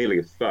amount, nearly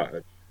a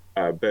third.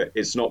 But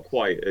it's not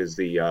quite as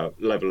the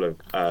level of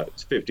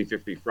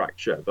 50-50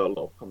 fracture that a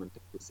lot of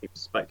commentators seem to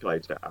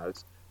speculate it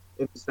as.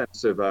 In the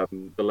sense of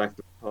the left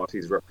of the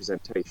party's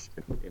representation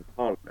in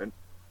Parliament,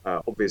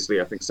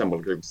 obviously I think some will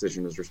agree with the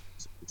decision as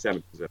responsible to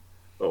Semitism,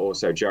 but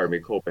also Jeremy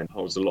Corbyn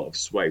holds a lot of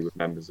sway with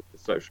members of the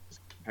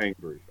Socialist campaign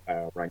group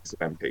ranks of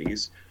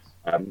MPs.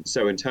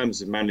 So in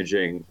terms of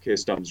managing Keir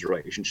Starmer's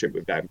relationship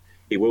with them,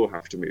 he will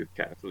have to move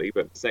carefully,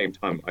 but at the same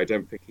time, I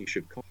don't think he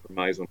should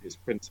compromise on his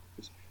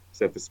principles.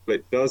 So if the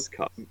split does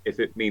come, if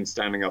it means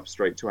standing up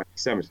straight to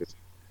anti-Semitism,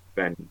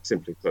 then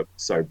simply put,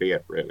 so be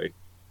it, really.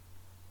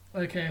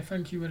 Okay,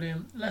 thank you,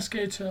 William. Let's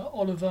go to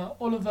Oliver.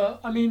 Oliver,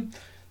 I mean,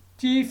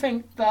 do you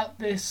think that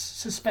this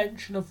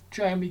suspension of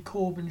Jeremy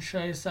Corbyn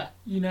shows that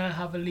you now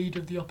have a leader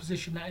of the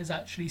opposition that is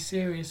actually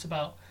serious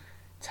about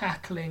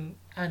tackling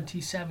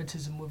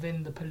anti-Semitism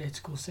within the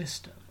political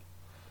system?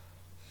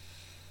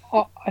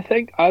 I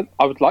think I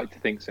would like to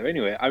think so.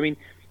 Anyway, I mean,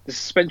 the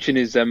suspension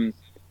is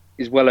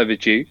well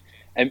overdue.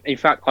 In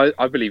fact,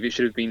 I believe it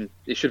should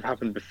have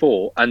happened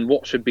before. And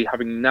what should be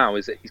happening now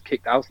is that he's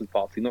kicked out of the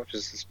party, not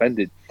just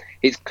suspended.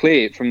 It's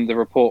clear from the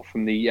report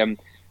from the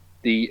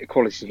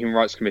Equality and Human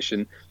Rights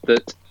Commission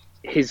that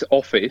his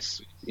office,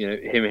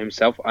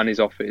 himself and his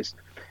office,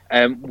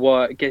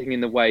 were getting in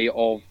the way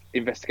of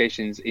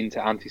investigations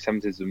into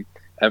anti-Semitism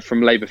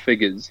from Labour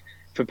figures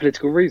for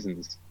political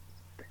reasons.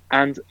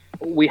 And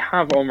we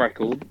have on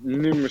record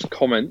numerous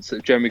comments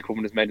that Jeremy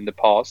Corbyn has made in the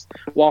past.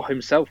 While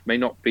himself may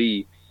not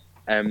be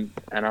an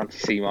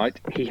anti-Semite,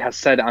 he has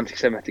said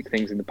anti-Semitic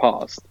things in the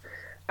past.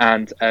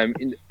 And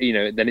then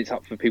it's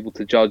up for people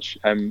to judge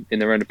in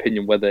their own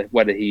opinion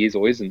whether he is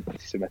or isn't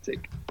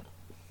anti-Semitic.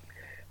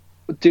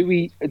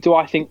 Do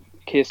I think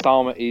Keir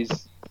Starmer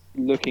is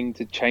looking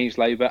to change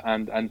Labour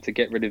and to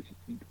get rid of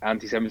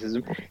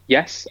anti-Semitism?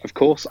 Yes, of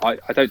course. I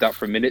don't doubt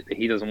for a minute that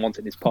he doesn't want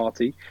it in his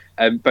party,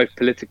 both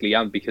politically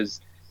and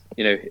because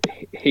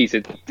he's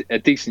a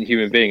decent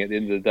human being at the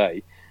end of the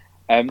day.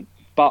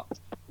 But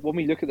when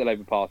we look at the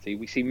Labour Party,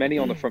 we see many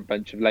on the front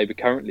bench of Labour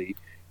currently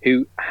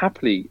who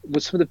happily were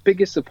some of the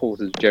biggest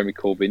supporters of Jeremy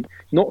Corbyn,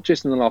 not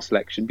just in the last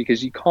election,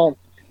 because you can't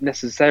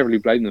necessarily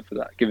blame them for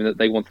that, given that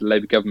they wanted a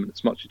Labour government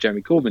as much as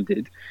Jeremy Corbyn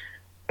did.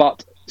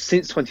 But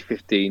since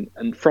 2015,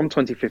 and from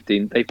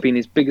 2015, they've been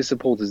his biggest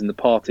supporters in the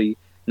party,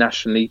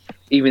 nationally,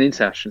 even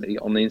internationally,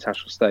 on the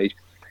international stage.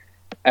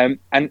 And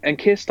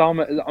Keir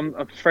Starmer, I'm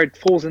afraid,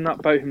 falls in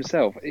that boat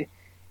himself.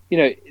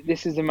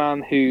 This is a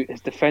man who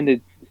has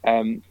defended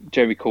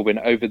Jeremy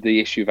Corbyn over the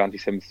issue of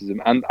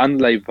anti-Semitism and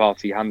the Labour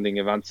Party handling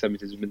of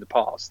anti-Semitism in the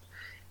past.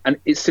 And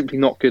it's simply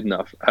not good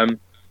enough.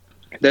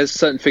 There's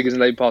certain figures in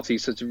the Labour Party,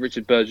 such as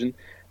Richard Burgon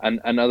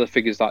and other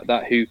figures like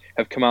that, who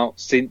have come out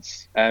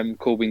since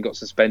Corbyn got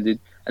suspended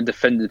and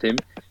defended him.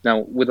 Now,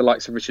 with the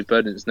likes of Richard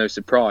Burgon, it's no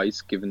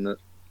surprise, given that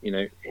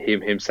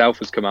him himself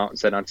has come out and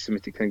said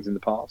anti-Semitic things in the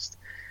past.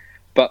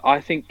 But I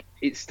think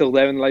it's still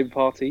there in the Labour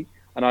Party,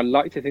 and I'd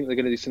like to think they're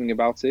going to do something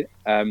about it.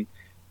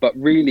 But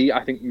really,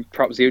 I think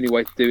perhaps the only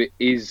way to do it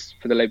is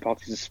for the Labour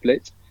Party to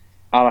split.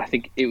 And I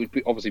think it would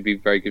obviously be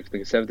very good for the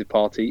Conservative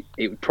Party.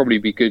 It would probably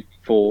be good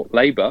for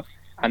Labour,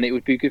 and it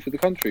would be good for the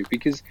country,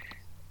 because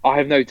I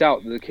have no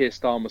doubt that the Keir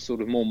Starmer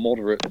sort of more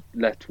moderate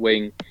left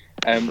wing,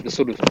 the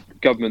sort of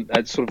government,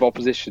 sort of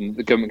opposition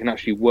the government can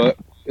actually work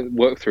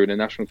through in a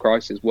national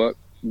crisis, work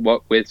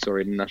with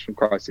in a national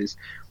crisis,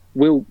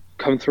 will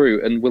come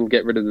through and will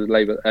get rid of the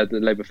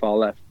Labour far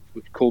left,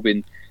 which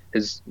Corbyn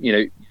has,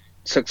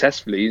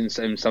 successfully, in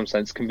some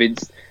sense,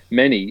 convinced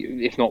many,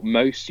 if not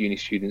most, uni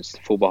students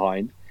to fall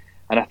behind.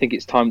 And I think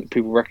it's time that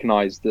people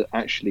recognise that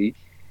actually,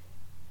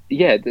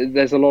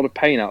 there's a lot of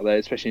pain out there,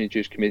 especially in the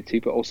Jewish community,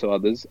 but also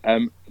others,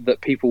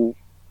 that people,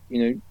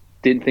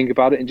 didn't think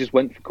about it and just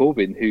went for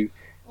Corbyn, who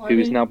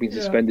has now been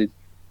suspended.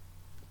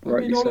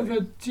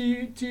 Oliver, do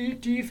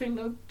you think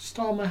that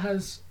Starmer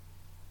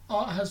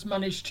has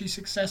managed to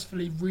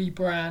successfully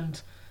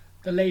rebrand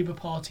the Labour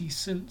Party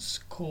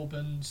since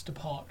Corbyn's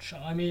departure?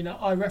 I mean,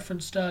 I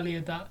referenced earlier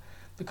that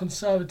the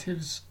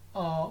Conservatives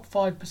are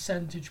 5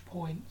 percentage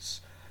points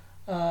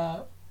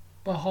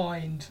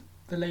behind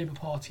the Labour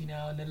Party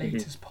now in the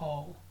latest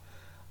poll.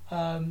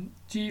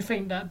 Do you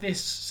think that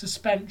this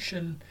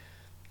suspension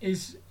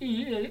is,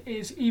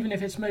 even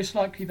if it's most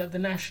likely that the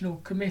National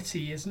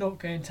Committee is not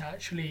going to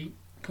actually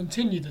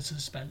continue the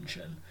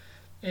suspension,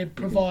 it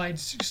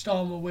provides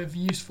Starmer with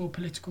useful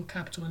political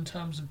capital in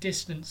terms of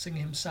distancing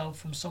himself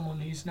from someone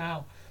who's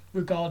now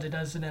regarded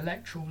as an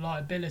electoral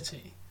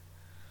liability?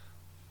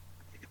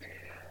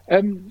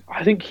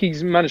 I think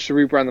he's managed to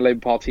rebrand the Labour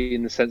Party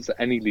in the sense that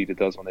any leader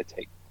does when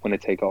they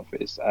take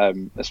office,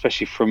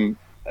 especially from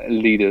a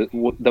leader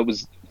that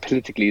was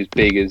politically as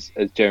big as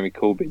Jeremy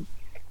Corbyn.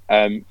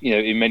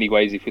 In many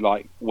ways, if you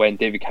like, when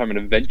David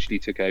Cameron eventually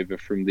took over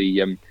from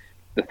the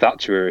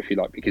Thatcher era, if you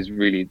like, because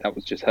really that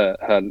was just her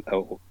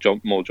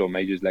John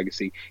Major's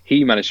legacy.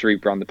 He managed to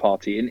rebrand the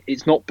party, and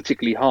it's not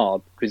particularly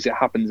hard because it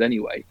happens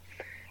anyway.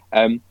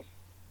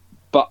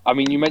 But I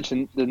mean, you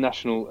mentioned the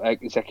National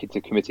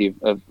Executive Committee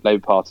of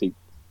Labour Party.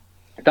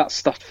 That's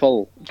stuffed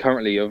full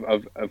currently of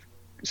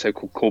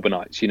so-called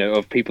Corbynites,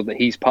 of people that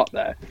he's put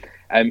there,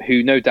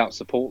 who no doubt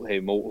support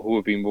him or who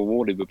have been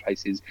rewarded with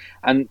places.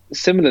 And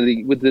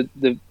similarly with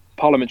the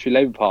Parliamentary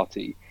Labour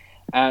Party,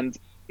 and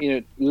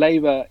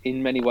Labour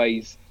in many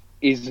ways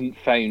isn't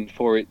famed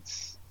for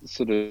its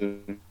sort of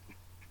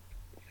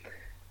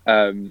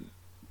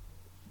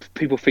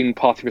people feeling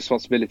party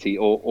responsibility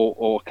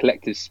or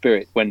collective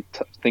spirit when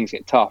things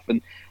get tough.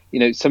 And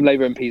some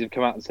Labour MPs have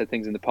come out and said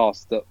things in the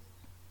past that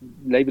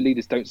Labour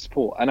leaders don't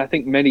support, and I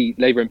think many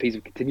Labour MPs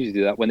have continued to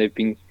do that when they've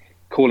been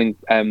calling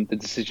the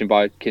decision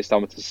by Keir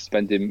Starmer to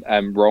suspend him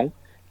wrong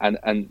and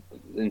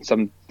in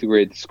some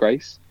degree a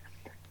disgrace.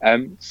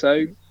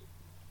 So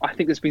I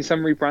think there's been some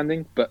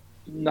rebranding, but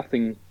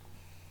nothing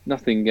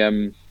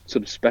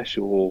sort of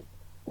special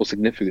or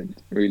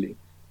significant, really.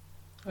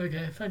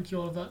 Okay, thank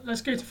you, Oliver.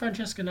 Let's go to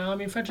Francesca now. I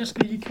mean,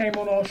 Francesca, you came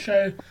on our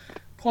show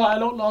quite a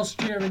lot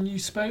last year and you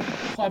spoke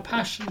quite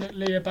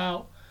passionately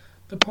about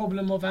the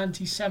problem of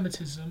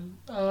anti-Semitism.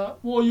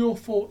 What are your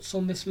thoughts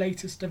on this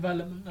latest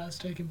development that has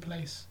taken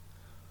place?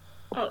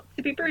 Well,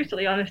 to be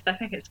brutally honest, I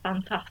think it's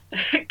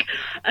fantastic.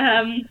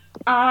 I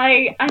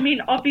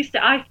mean,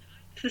 obviously, I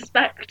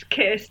suspect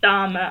Keir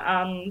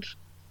Starmer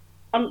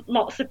and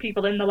lots of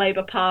people in the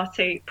Labour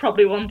Party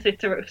probably wanted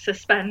to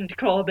suspend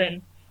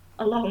Corbyn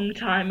a long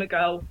time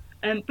ago.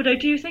 But I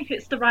do think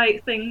it's the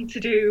right thing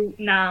to do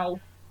now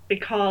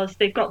because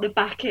they've got the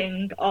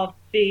backing of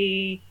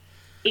the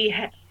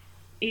EHRC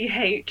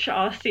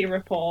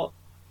report.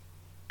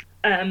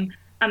 And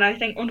I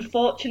think,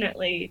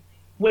 unfortunately,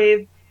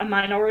 with a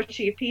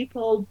minority of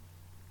people,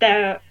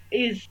 there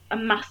is a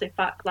massive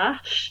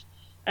backlash.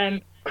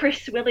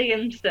 Chris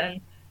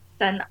Williamson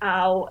sent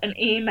out an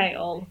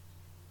email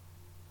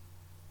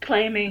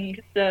claiming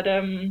that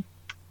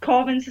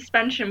Corbyn's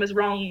suspension was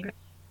wrong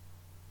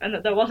and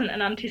that there wasn't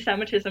an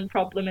anti-Semitism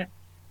problem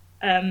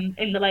in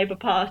the Labour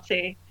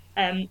Party,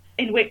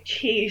 in which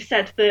he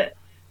said that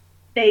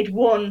they'd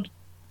won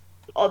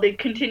or they'd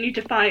continue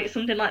to fight,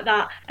 something like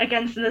that,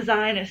 against the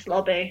Zionist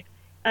lobby,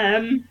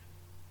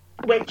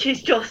 which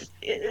is just,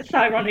 it's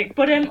ironic.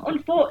 But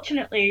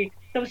unfortunately,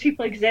 those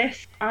people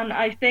exist, and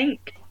I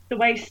think the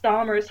way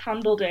Starmer has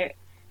handled it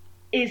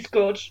is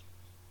good,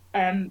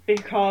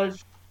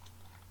 because,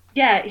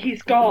 yeah,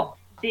 he's got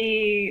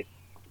the...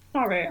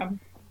 Sorry,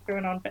 I'm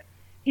going on, but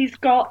he's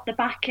got the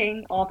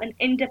backing of an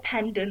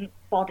independent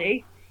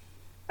body,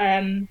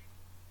 and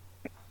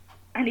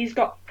he's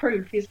got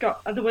proof.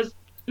 There was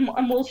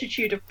a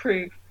multitude of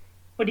proof,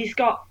 but he's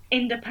got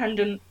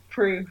independent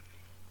proof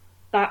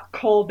that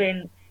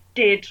Corbyn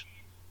did,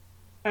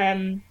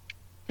 to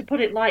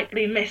put it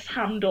lightly,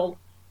 mishandle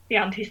the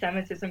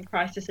anti-Semitism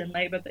crisis in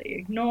Labour, that he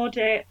ignored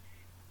it.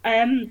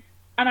 And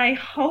I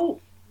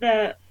hope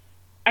that,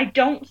 I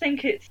don't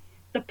think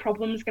the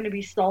problem's going to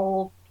be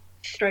solved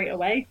straight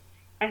away.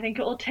 I think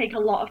it'll take a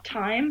lot of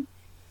time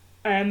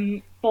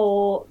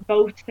for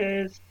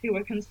voters who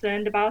are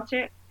concerned about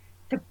it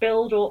to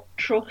build up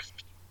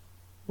trust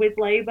with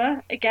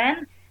Labour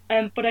again.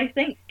 But I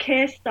think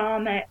Keir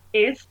Starmer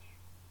is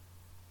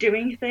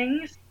doing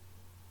things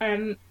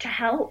to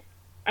help.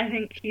 I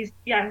think he's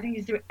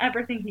doing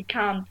everything he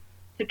can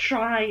to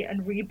try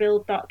and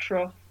rebuild that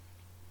trust.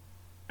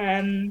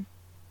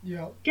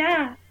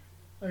 Yeah.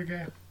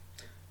 Okay.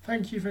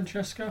 Thank you,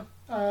 Francesca.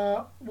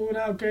 We'll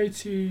now go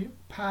to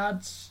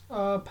Pads.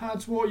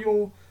 Pads, what are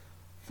your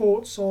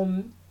thoughts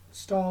on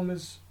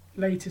Starmer's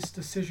latest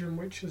decision,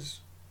 which has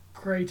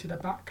created a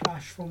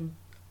backlash from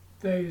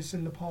those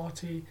in the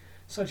party,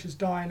 such as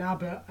Diane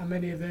Abbott and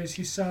many of those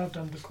who served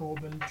under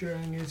Corbyn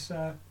during his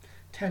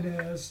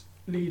tenure as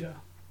leader?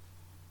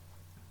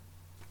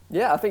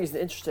 Yeah, I think it's an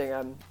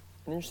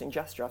interesting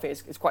gesture. I think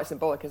it's quite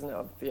symbolic, isn't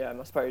it?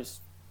 I suppose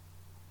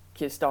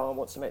Keir Starmer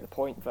wants to make the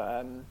point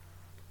that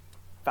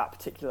that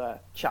particular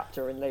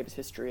chapter in Labour's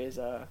history is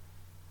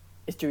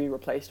to be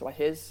replaced by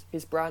his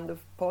brand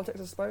of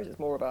politics. I suppose it's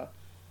more of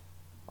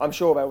I'm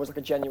sure there was like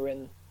a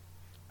genuine.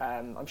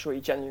 I'm sure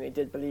he genuinely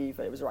did believe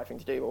that it was the right thing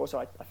to do. But also,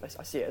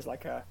 I see it as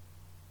like a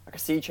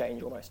sea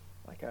change almost,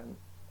 like a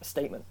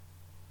statement.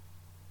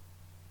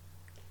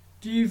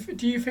 Do you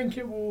think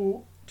it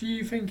will? Do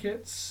you think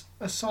it's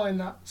a sign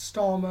that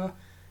Starmer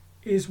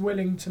is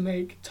willing to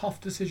make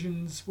tough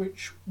decisions,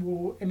 which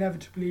will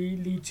inevitably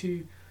lead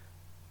to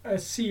a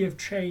sea of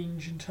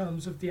change in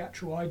terms of the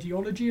actual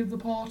ideology of the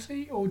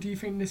party, or do you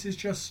think this is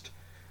just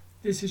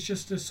a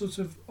sort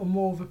of a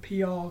more of a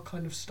PR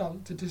kind of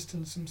stunt to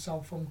distance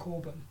himself from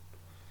Corbyn?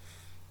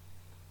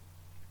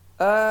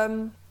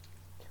 Well,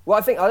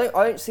 I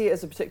don't see it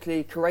as a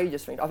particularly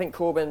courageous thing. I think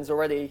Corbyn's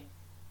already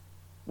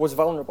was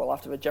vulnerable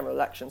after the general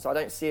election, so I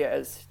don't see it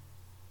as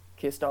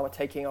Keir Starmer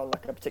taking on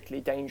like a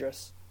particularly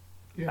dangerous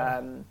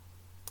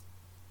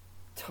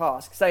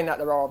task. Saying that,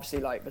 there are obviously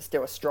there's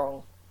still a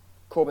strong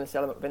Corbynist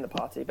element within the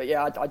party, but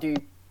yeah, I do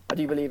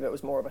believe it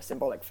was more of a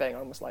symbolic thing,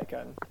 almost like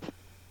a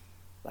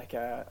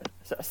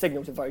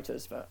signal to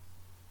voters that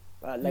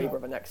Labour over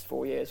the next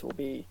 4 years will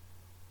be,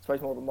 I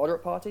suppose, more of a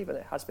moderate party than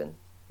it has been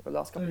over the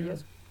last couple of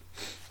years.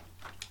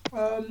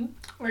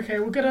 Okay,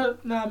 we're gonna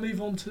now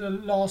move on to the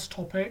last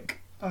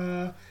topic,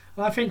 and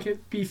I think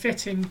it'd be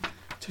fitting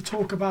to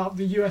talk about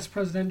the US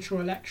presidential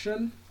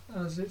election,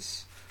 as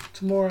it's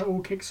tomorrow it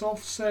all kicks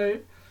off. So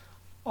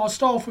I'll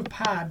start off with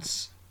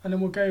Pads, and then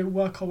we'll go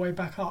work our way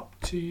back up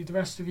to the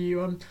rest of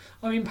you.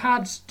 I mean,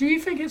 Pads, do you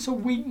think it's a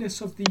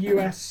weakness of the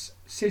US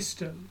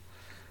system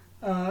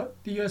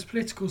the US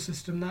political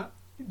system, that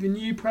the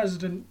new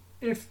president,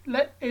 if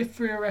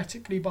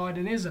theoretically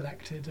Biden is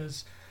elected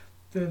as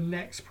the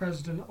next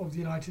president of the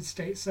United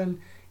States,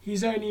 then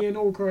he's only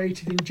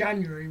inaugurated in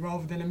January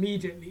rather than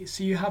immediately.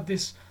 So you have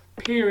this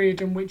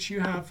period in which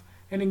you have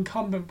an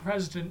incumbent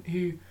president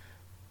who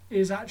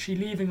is actually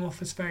leaving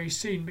office very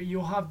soon, but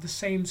you'll have the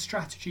same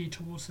strategy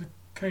towards the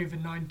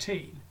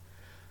COVID-19.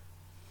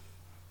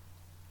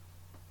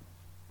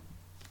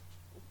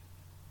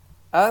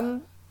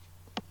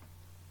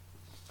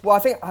 Well, I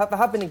think there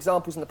have been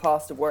examples in the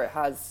past of where it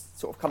has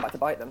sort of come back to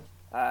bite them.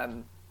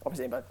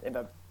 Obviously, in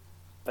the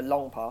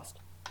long past.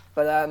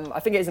 But I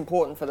think it is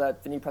important for the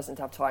new president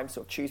to have time to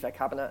sort of choose their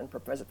cabinet, and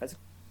there's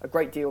a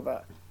great deal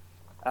that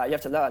you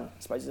have to learn, I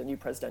suppose, as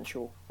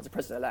a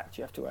president-elect.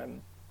 You have to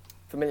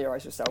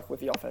familiarise yourself with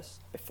the office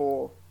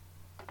before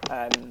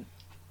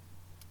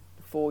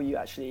you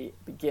actually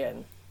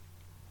begin.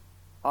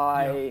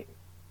 I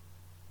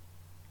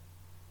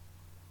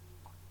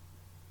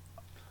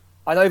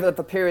know that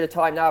the period of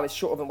time now is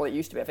shorter than what it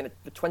used to be. I think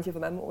the 20th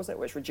Amendment, was it,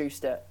 which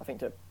reduced it, I think,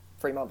 to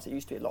 3 months. It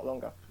used to be a lot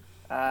longer.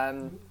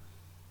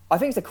 I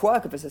think it's a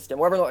quirk of the system.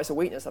 Whether or not it's a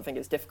weakness, I think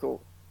it's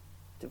difficult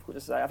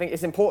to say. I think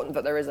it's important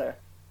that there is a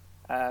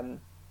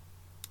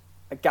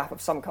gap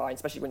of some kind,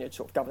 especially when you're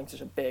sort of governing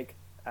such a big,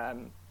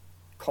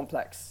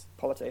 complex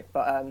polity.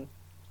 But I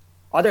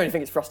don't really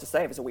think it's for us to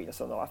say if it's a weakness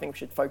or not. I think we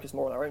should focus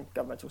more on our own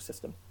governmental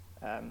system,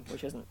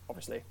 which isn't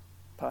obviously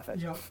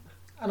perfect. Yeah,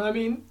 and I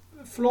mean,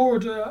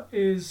 Florida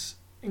is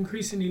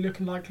increasingly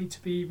looking likely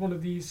to be one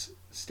of these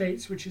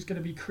states which is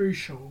going to be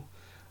crucial.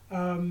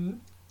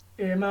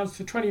 It amounts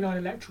to 29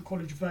 electoral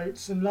college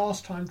votes, and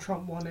last time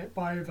Trump won it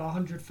by over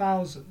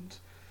 100,000.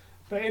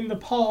 But in the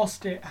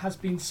past, it has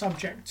been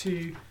subject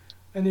to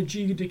an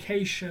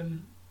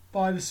adjudication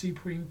by the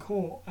Supreme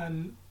Court,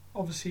 and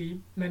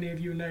obviously many of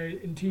you know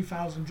in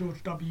 2000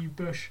 George W.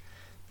 Bush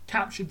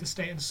captured the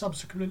state and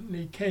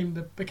subsequently became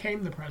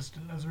the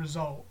president as a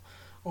result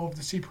of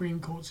the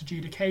Supreme Court's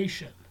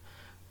adjudication.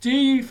 Do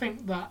you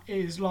think that it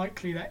is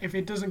likely that if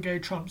it doesn't go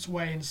Trump's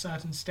way in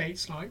certain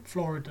states like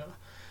Florida,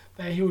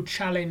 that he'll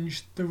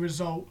challenge the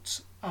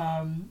results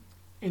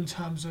in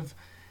terms of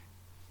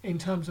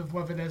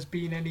whether there's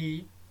been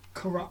any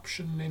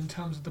corruption in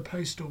terms of the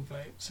postal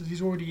votes, as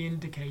he's already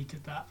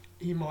indicated that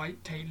he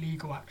might take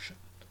legal action?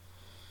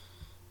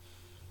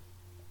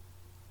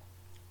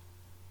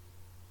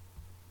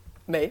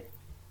 Me?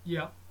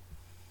 Yeah.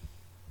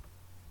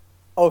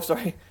 Oh,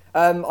 sorry.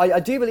 I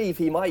do believe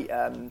he might,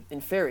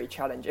 in theory,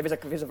 challenge. If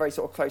it's a very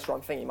sort of close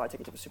run thing, he might take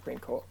it to the Supreme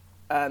Court.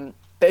 But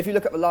if you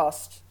look at the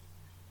last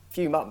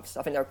few months,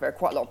 I think there are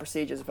quite a lot of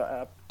procedures that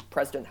a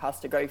president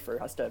has to go through,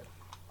 has to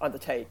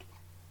undertake.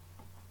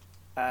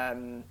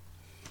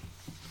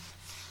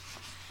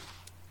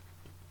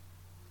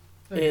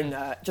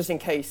 Just in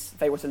case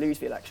they were to lose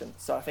the election.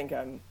 So I think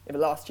in the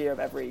last year of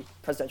every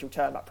presidential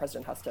term, that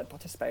president has to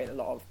participate in a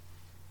lot of,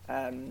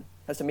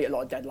 has to meet a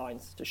lot of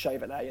deadlines to show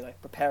that they're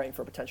preparing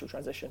for a potential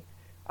transition.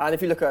 And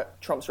if you look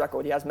at Trump's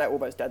record, he has met all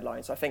those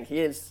deadlines. So I think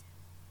he is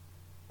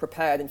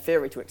prepared in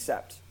theory to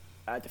accept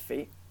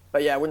defeat.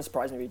 But yeah, it wouldn't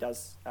surprise me if he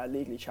does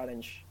legally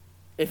challenge,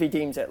 if he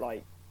deems it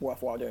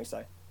worthwhile doing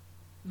so.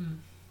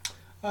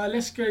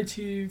 Let's go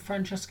to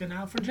Francesca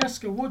now.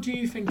 Francesca, what do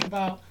you think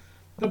about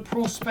the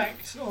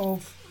prospect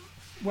of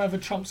whether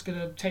Trump's going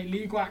to take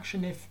legal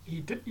action if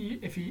he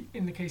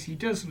in the case he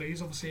does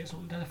lose? Obviously, it's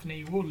not definitely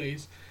he will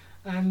lose,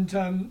 and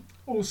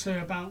also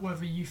about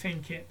whether you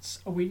think it's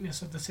a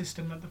weakness of the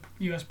system that the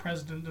US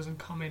president doesn't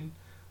come in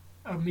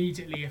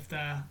immediately if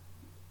they're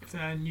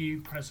a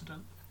new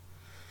president.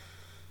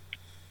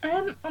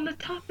 On the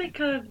topic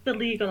of the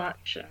legal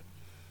action,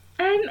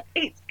 I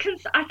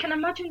can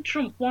imagine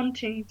Trump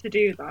wanting to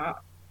do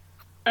that,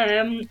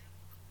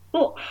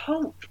 but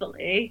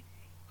hopefully,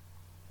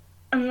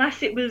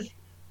 unless it was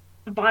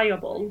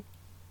viable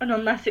and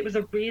unless it was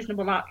a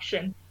reasonable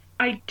action,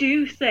 I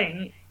do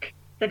think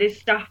that his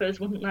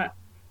staffers wouldn't let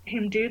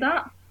him do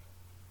that.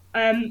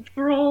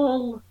 For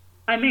all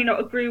I may not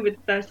agree with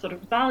their sort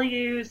of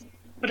values,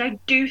 but I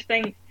do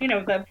think,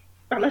 they're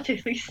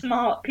relatively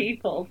smart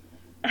people.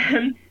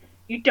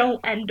 You don't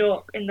end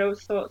up in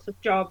those sorts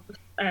of jobs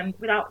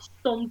without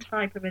some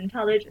type of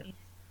intelligence.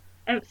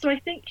 So I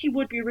think he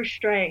would be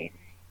restrained.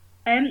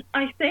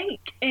 I think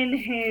in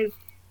his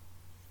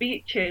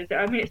speeches,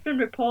 it's been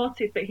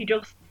reported that he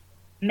just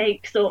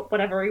makes up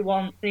whatever he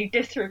wants and he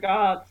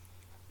disregards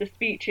the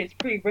speeches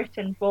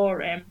pre-written for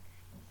him.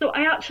 So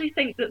I actually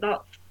think that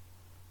that's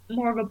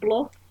more of a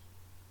bluff.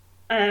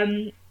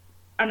 And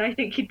I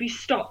think he'd be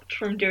stopped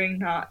from doing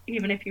that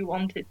even if he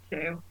wanted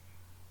to.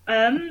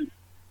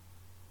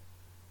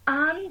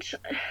 And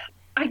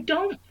I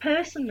don't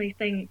personally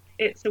think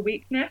it's a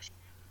weakness.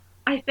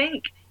 I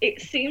think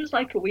it seems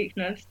like a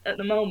weakness at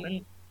the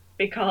moment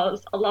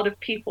because a lot of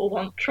people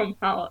want Trump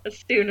out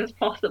as soon as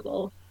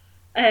possible.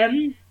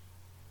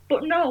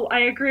 But no, I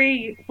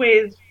agree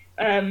with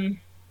I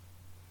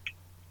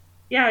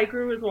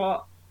agree with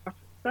what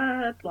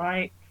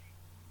Patrick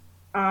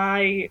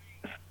said.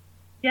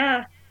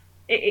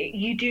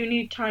 You do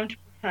need time to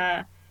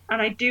prepare.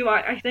 And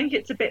I think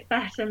it's a bit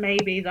better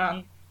maybe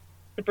than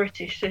the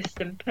British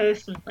system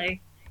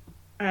personally,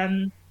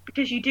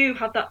 because you do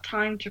have that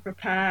time to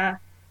prepare,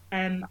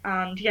 and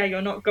yeah,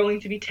 you're not going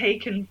to be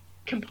taken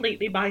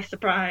completely by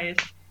surprise.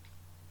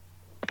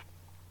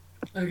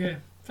 Okay,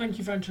 thank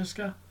you,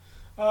 Francesca.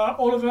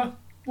 Oliver,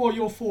 what are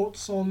your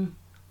thoughts on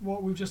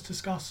what we've just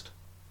discussed?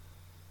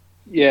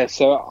 Yeah,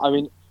 so I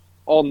mean,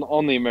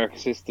 on the American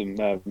system,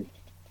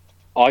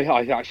 I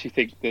actually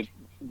think that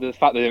the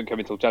fact they don't come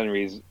until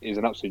January is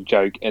an absolute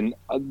joke. And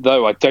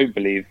though I don't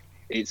believe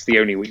it's the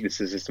only weakness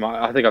of the system,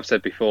 I think I've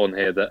said before on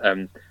here that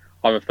I'm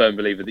a firm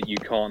believer that you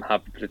can't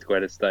have a political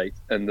head of state,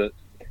 and that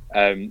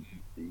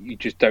you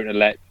just don't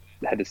elect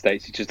the head of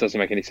states. It just doesn't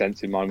make any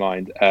sense in my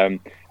mind. And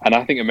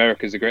I think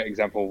America is a great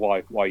example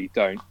of why you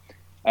don't.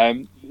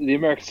 The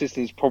American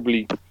system is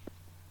probably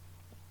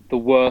the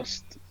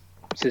worst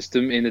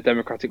system in the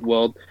democratic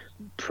world,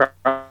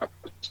 perhaps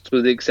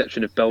with the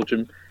exception of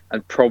Belgium,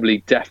 and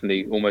probably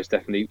almost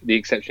definitely, the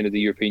exception of the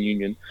European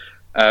Union.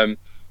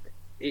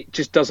 It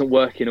just doesn't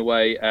work in a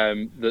way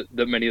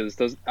that many others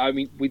does. I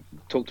mean, we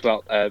talked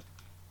about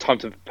time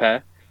to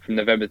prepare from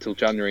November till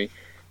January,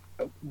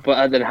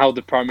 but then how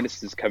the prime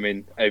ministers come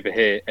in over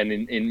here, and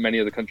in many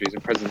other countries,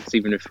 and presidents,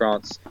 even in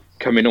France,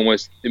 come in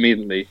almost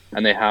immediately,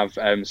 and they have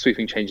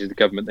sweeping changes to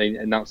government. They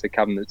announce their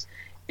cabinets.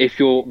 If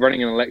you're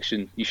running an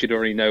election, you should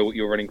already know what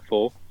you're running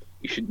for.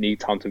 You should need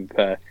time to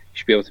prepare. You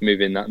should be able to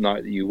move in that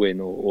night that you win,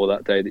 or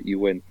that day that you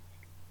win.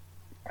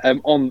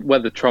 On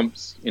whether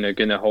Trump's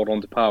going to hold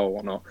on to power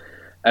or not,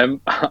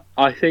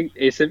 I think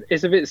it's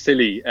a bit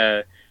silly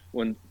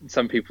when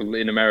some people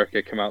in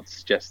America come out to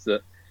suggest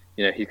that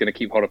he's going to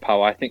keep hold of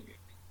power. I think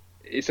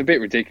it's a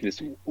bit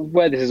ridiculous.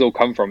 Where this has all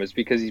come from is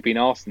because he's been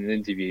asked in an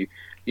interview,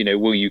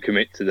 will you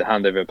commit to the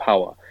handover of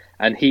power?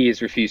 And he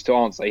has refused to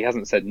answer. He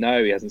hasn't said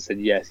no, he hasn't said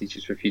yes, he's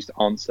just refused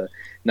to answer.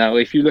 Now,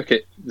 if you look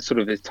at sort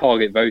of his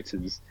target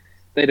voters,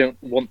 they don't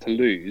want to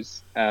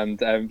lose. And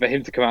for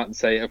him to come out and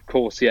say, of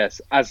course,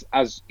 yes, as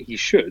he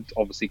should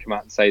obviously come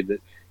out and say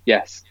that,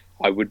 yes,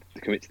 I would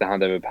commit to the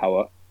handover of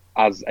power,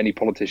 as any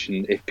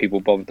politician, if people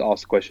bother to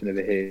ask a question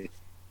over here.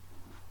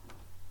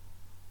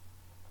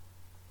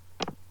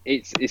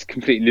 It's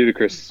completely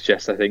ludicrous to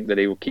suggest, I think, that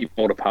he will keep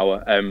hold of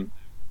power,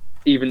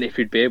 even if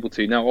he'd be able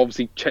to. Now,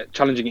 obviously,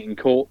 challenging it in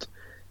court,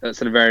 that's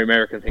a very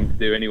American thing to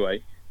do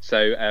anyway,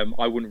 so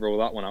I wouldn't rule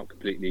that one out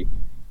completely.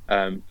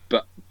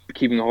 But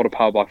keeping hold of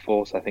power by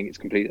force, I think it's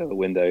completely out the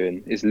window,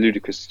 and it's a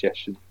ludicrous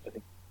suggestion, I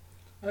think.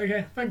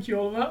 Okay, thank you,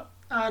 Oliver.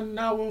 And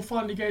now we'll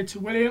finally go to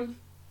William.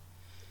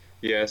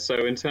 Yeah,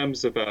 so in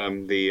terms of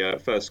the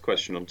first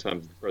question on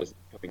terms of the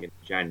president coming in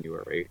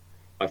January,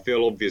 I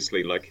feel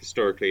obviously like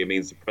historically it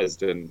means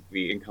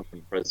the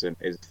incumbent president,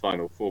 is the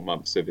final 4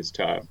 months of his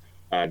term.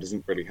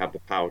 Doesn't really have the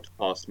power to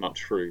pass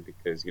much through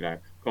because,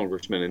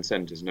 congressmen and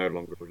senators no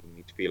longer really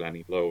need to feel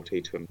any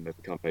loyalty to him. They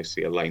become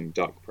basically a lame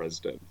duck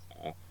president.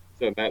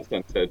 So in that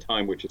sense, at a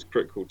time which is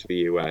critical to the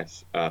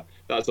US,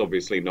 that's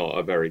obviously not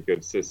a very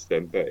good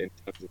system. But in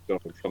terms of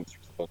Donald Trump's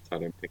response, I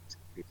don't think it's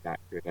going to be that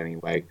good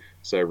anyway.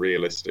 So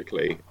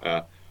realistically,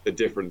 the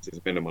difference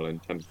is minimal in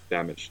terms of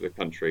damage to the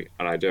country.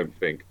 And I don't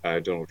think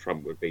Donald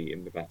Trump would be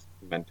in the best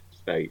mental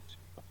state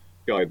to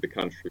guide the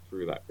country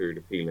through that period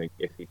of healing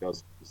if he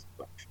does lose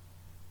the election.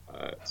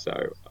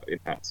 So in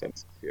that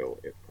sense, I feel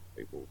it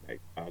probably will make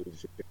a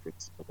little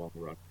difference in the long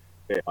run.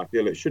 I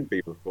feel it should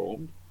be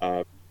reformed.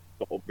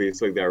 But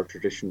obviously there are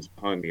traditions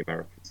behind the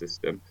American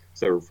system,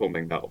 so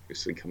reforming that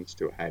obviously comes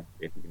to a head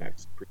in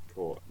Supreme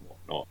Court and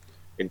whatnot.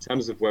 In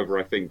terms of whether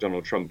I think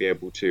Donald Trump be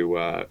able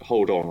to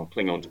hold on or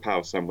cling on to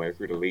power somewhere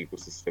through the legal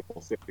system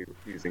or simply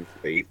refusing to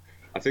leave,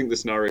 I think the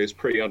scenario is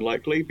pretty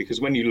unlikely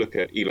because when you look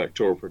at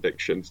electoral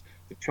predictions,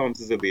 the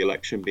chances of the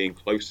election being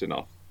close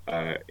enough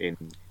in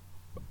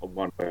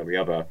one way or the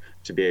other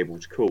to be able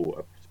to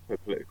call a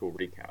political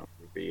recount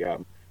would be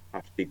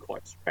have to be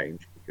quite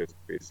strange because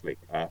obviously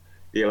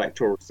the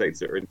electoral states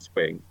that are in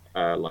swing,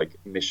 like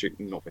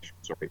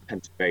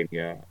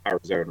Pennsylvania,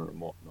 Arizona, and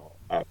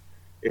whatnot.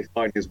 If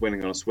Biden is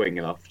winning on a swing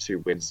enough to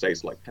win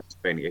states like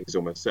Pennsylvania, he's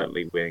almost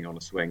certainly winning on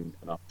a swing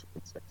enough to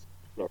win states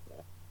like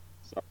Florida.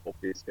 So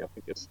obviously, I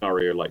think a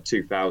scenario like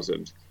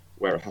 2000,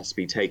 where it has to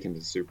be taken to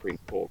the Supreme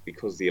Court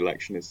because the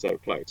election is so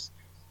close,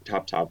 would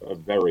have to have a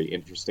very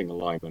interesting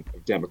alignment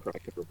of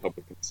Democratic and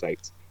Republican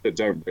states that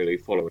don't really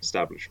follow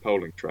established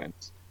polling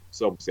trends.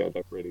 So obviously, I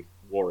don't really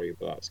worry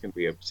that that's going to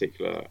be a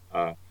particular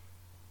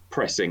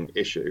pressing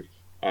issue.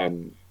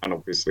 And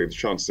obviously, the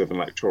chances of an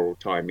electoral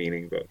tie,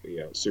 meaning that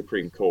the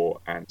Supreme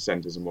Court and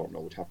senators and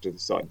whatnot would have to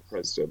decide the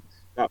president,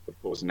 that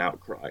would cause an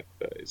outcry.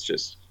 But it's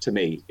just, to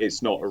me,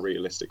 it's not a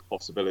realistic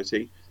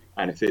possibility.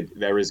 And if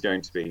there is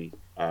going to be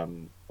a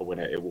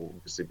winner, it will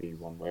obviously be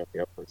one way or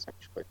the other,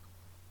 essentially.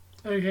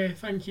 Okay,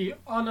 thank you.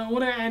 And I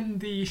want to end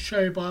the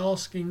show by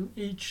asking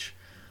each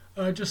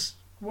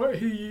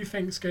who you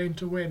think's going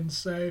to win.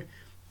 So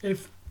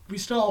if we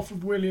start off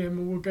with William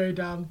and we'll go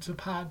down to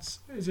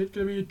Pads, is it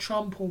going to be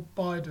Trump or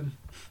Biden?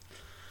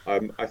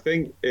 I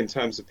think in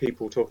terms of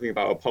people talking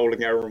about a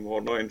polling error and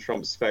whatnot in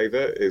Trump's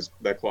favour, is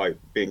they're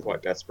being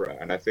quite desperate,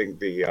 and I think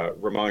the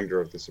reminder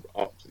of this,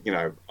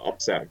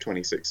 upset of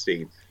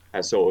 2016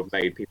 has sort of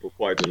made people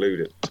quite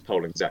deluded to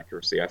polling's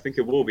accuracy. I think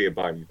it will be a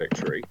Biden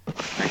victory,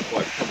 and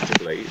quite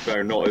comfortably,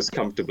 though not as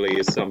comfortably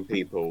as some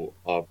people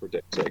are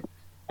predicting.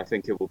 I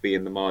think it will be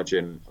in the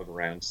margin of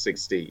around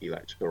 60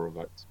 electoral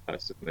votes,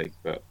 personally,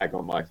 but egg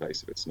on my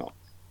face if it's not.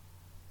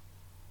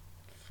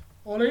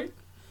 Ollie?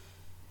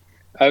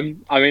 I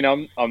mean,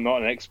 I'm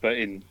not an expert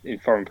in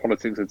foreign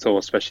politics at all,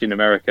 especially in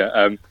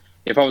America.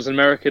 If I was an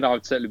American, I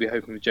would certainly be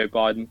hoping for Joe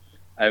Biden.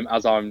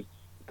 As I'm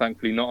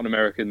thankfully not an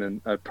American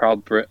and a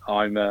proud Brit,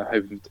 I'm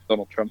hoping for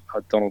Donald Trump,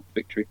 Donald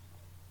victory.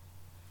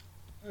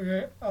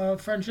 Okay,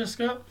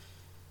 Francesca?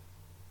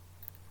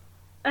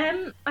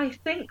 I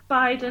think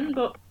Biden,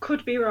 but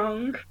could be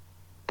wrong.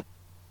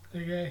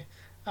 Okay,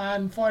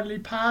 and finally,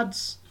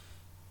 Pads?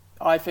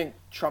 I think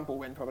Trump will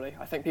win, probably.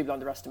 I think people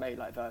underestimate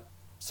like the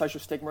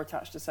social stigma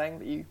attached to saying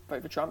that you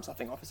vote for Trump. So I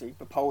think obviously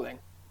for polling,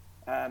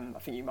 I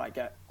think you might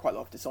get quite a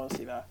lot of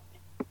dishonesty there.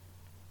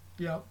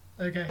 Yeah.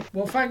 Okay.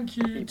 Well, thank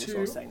you People to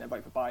sort of saying they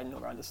vote for Biden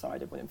or are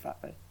undecided when in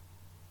fact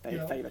they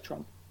favour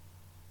Trump.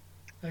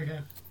 Okay.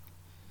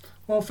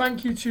 Well,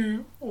 thank you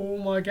to all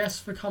my guests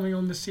for coming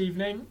on this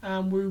evening,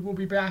 and we will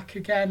be back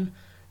again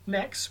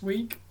next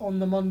week on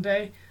the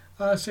Monday.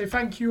 So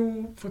thank you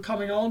all for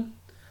coming on,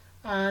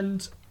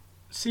 and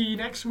see you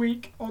next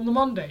week on the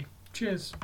Monday. Cheers.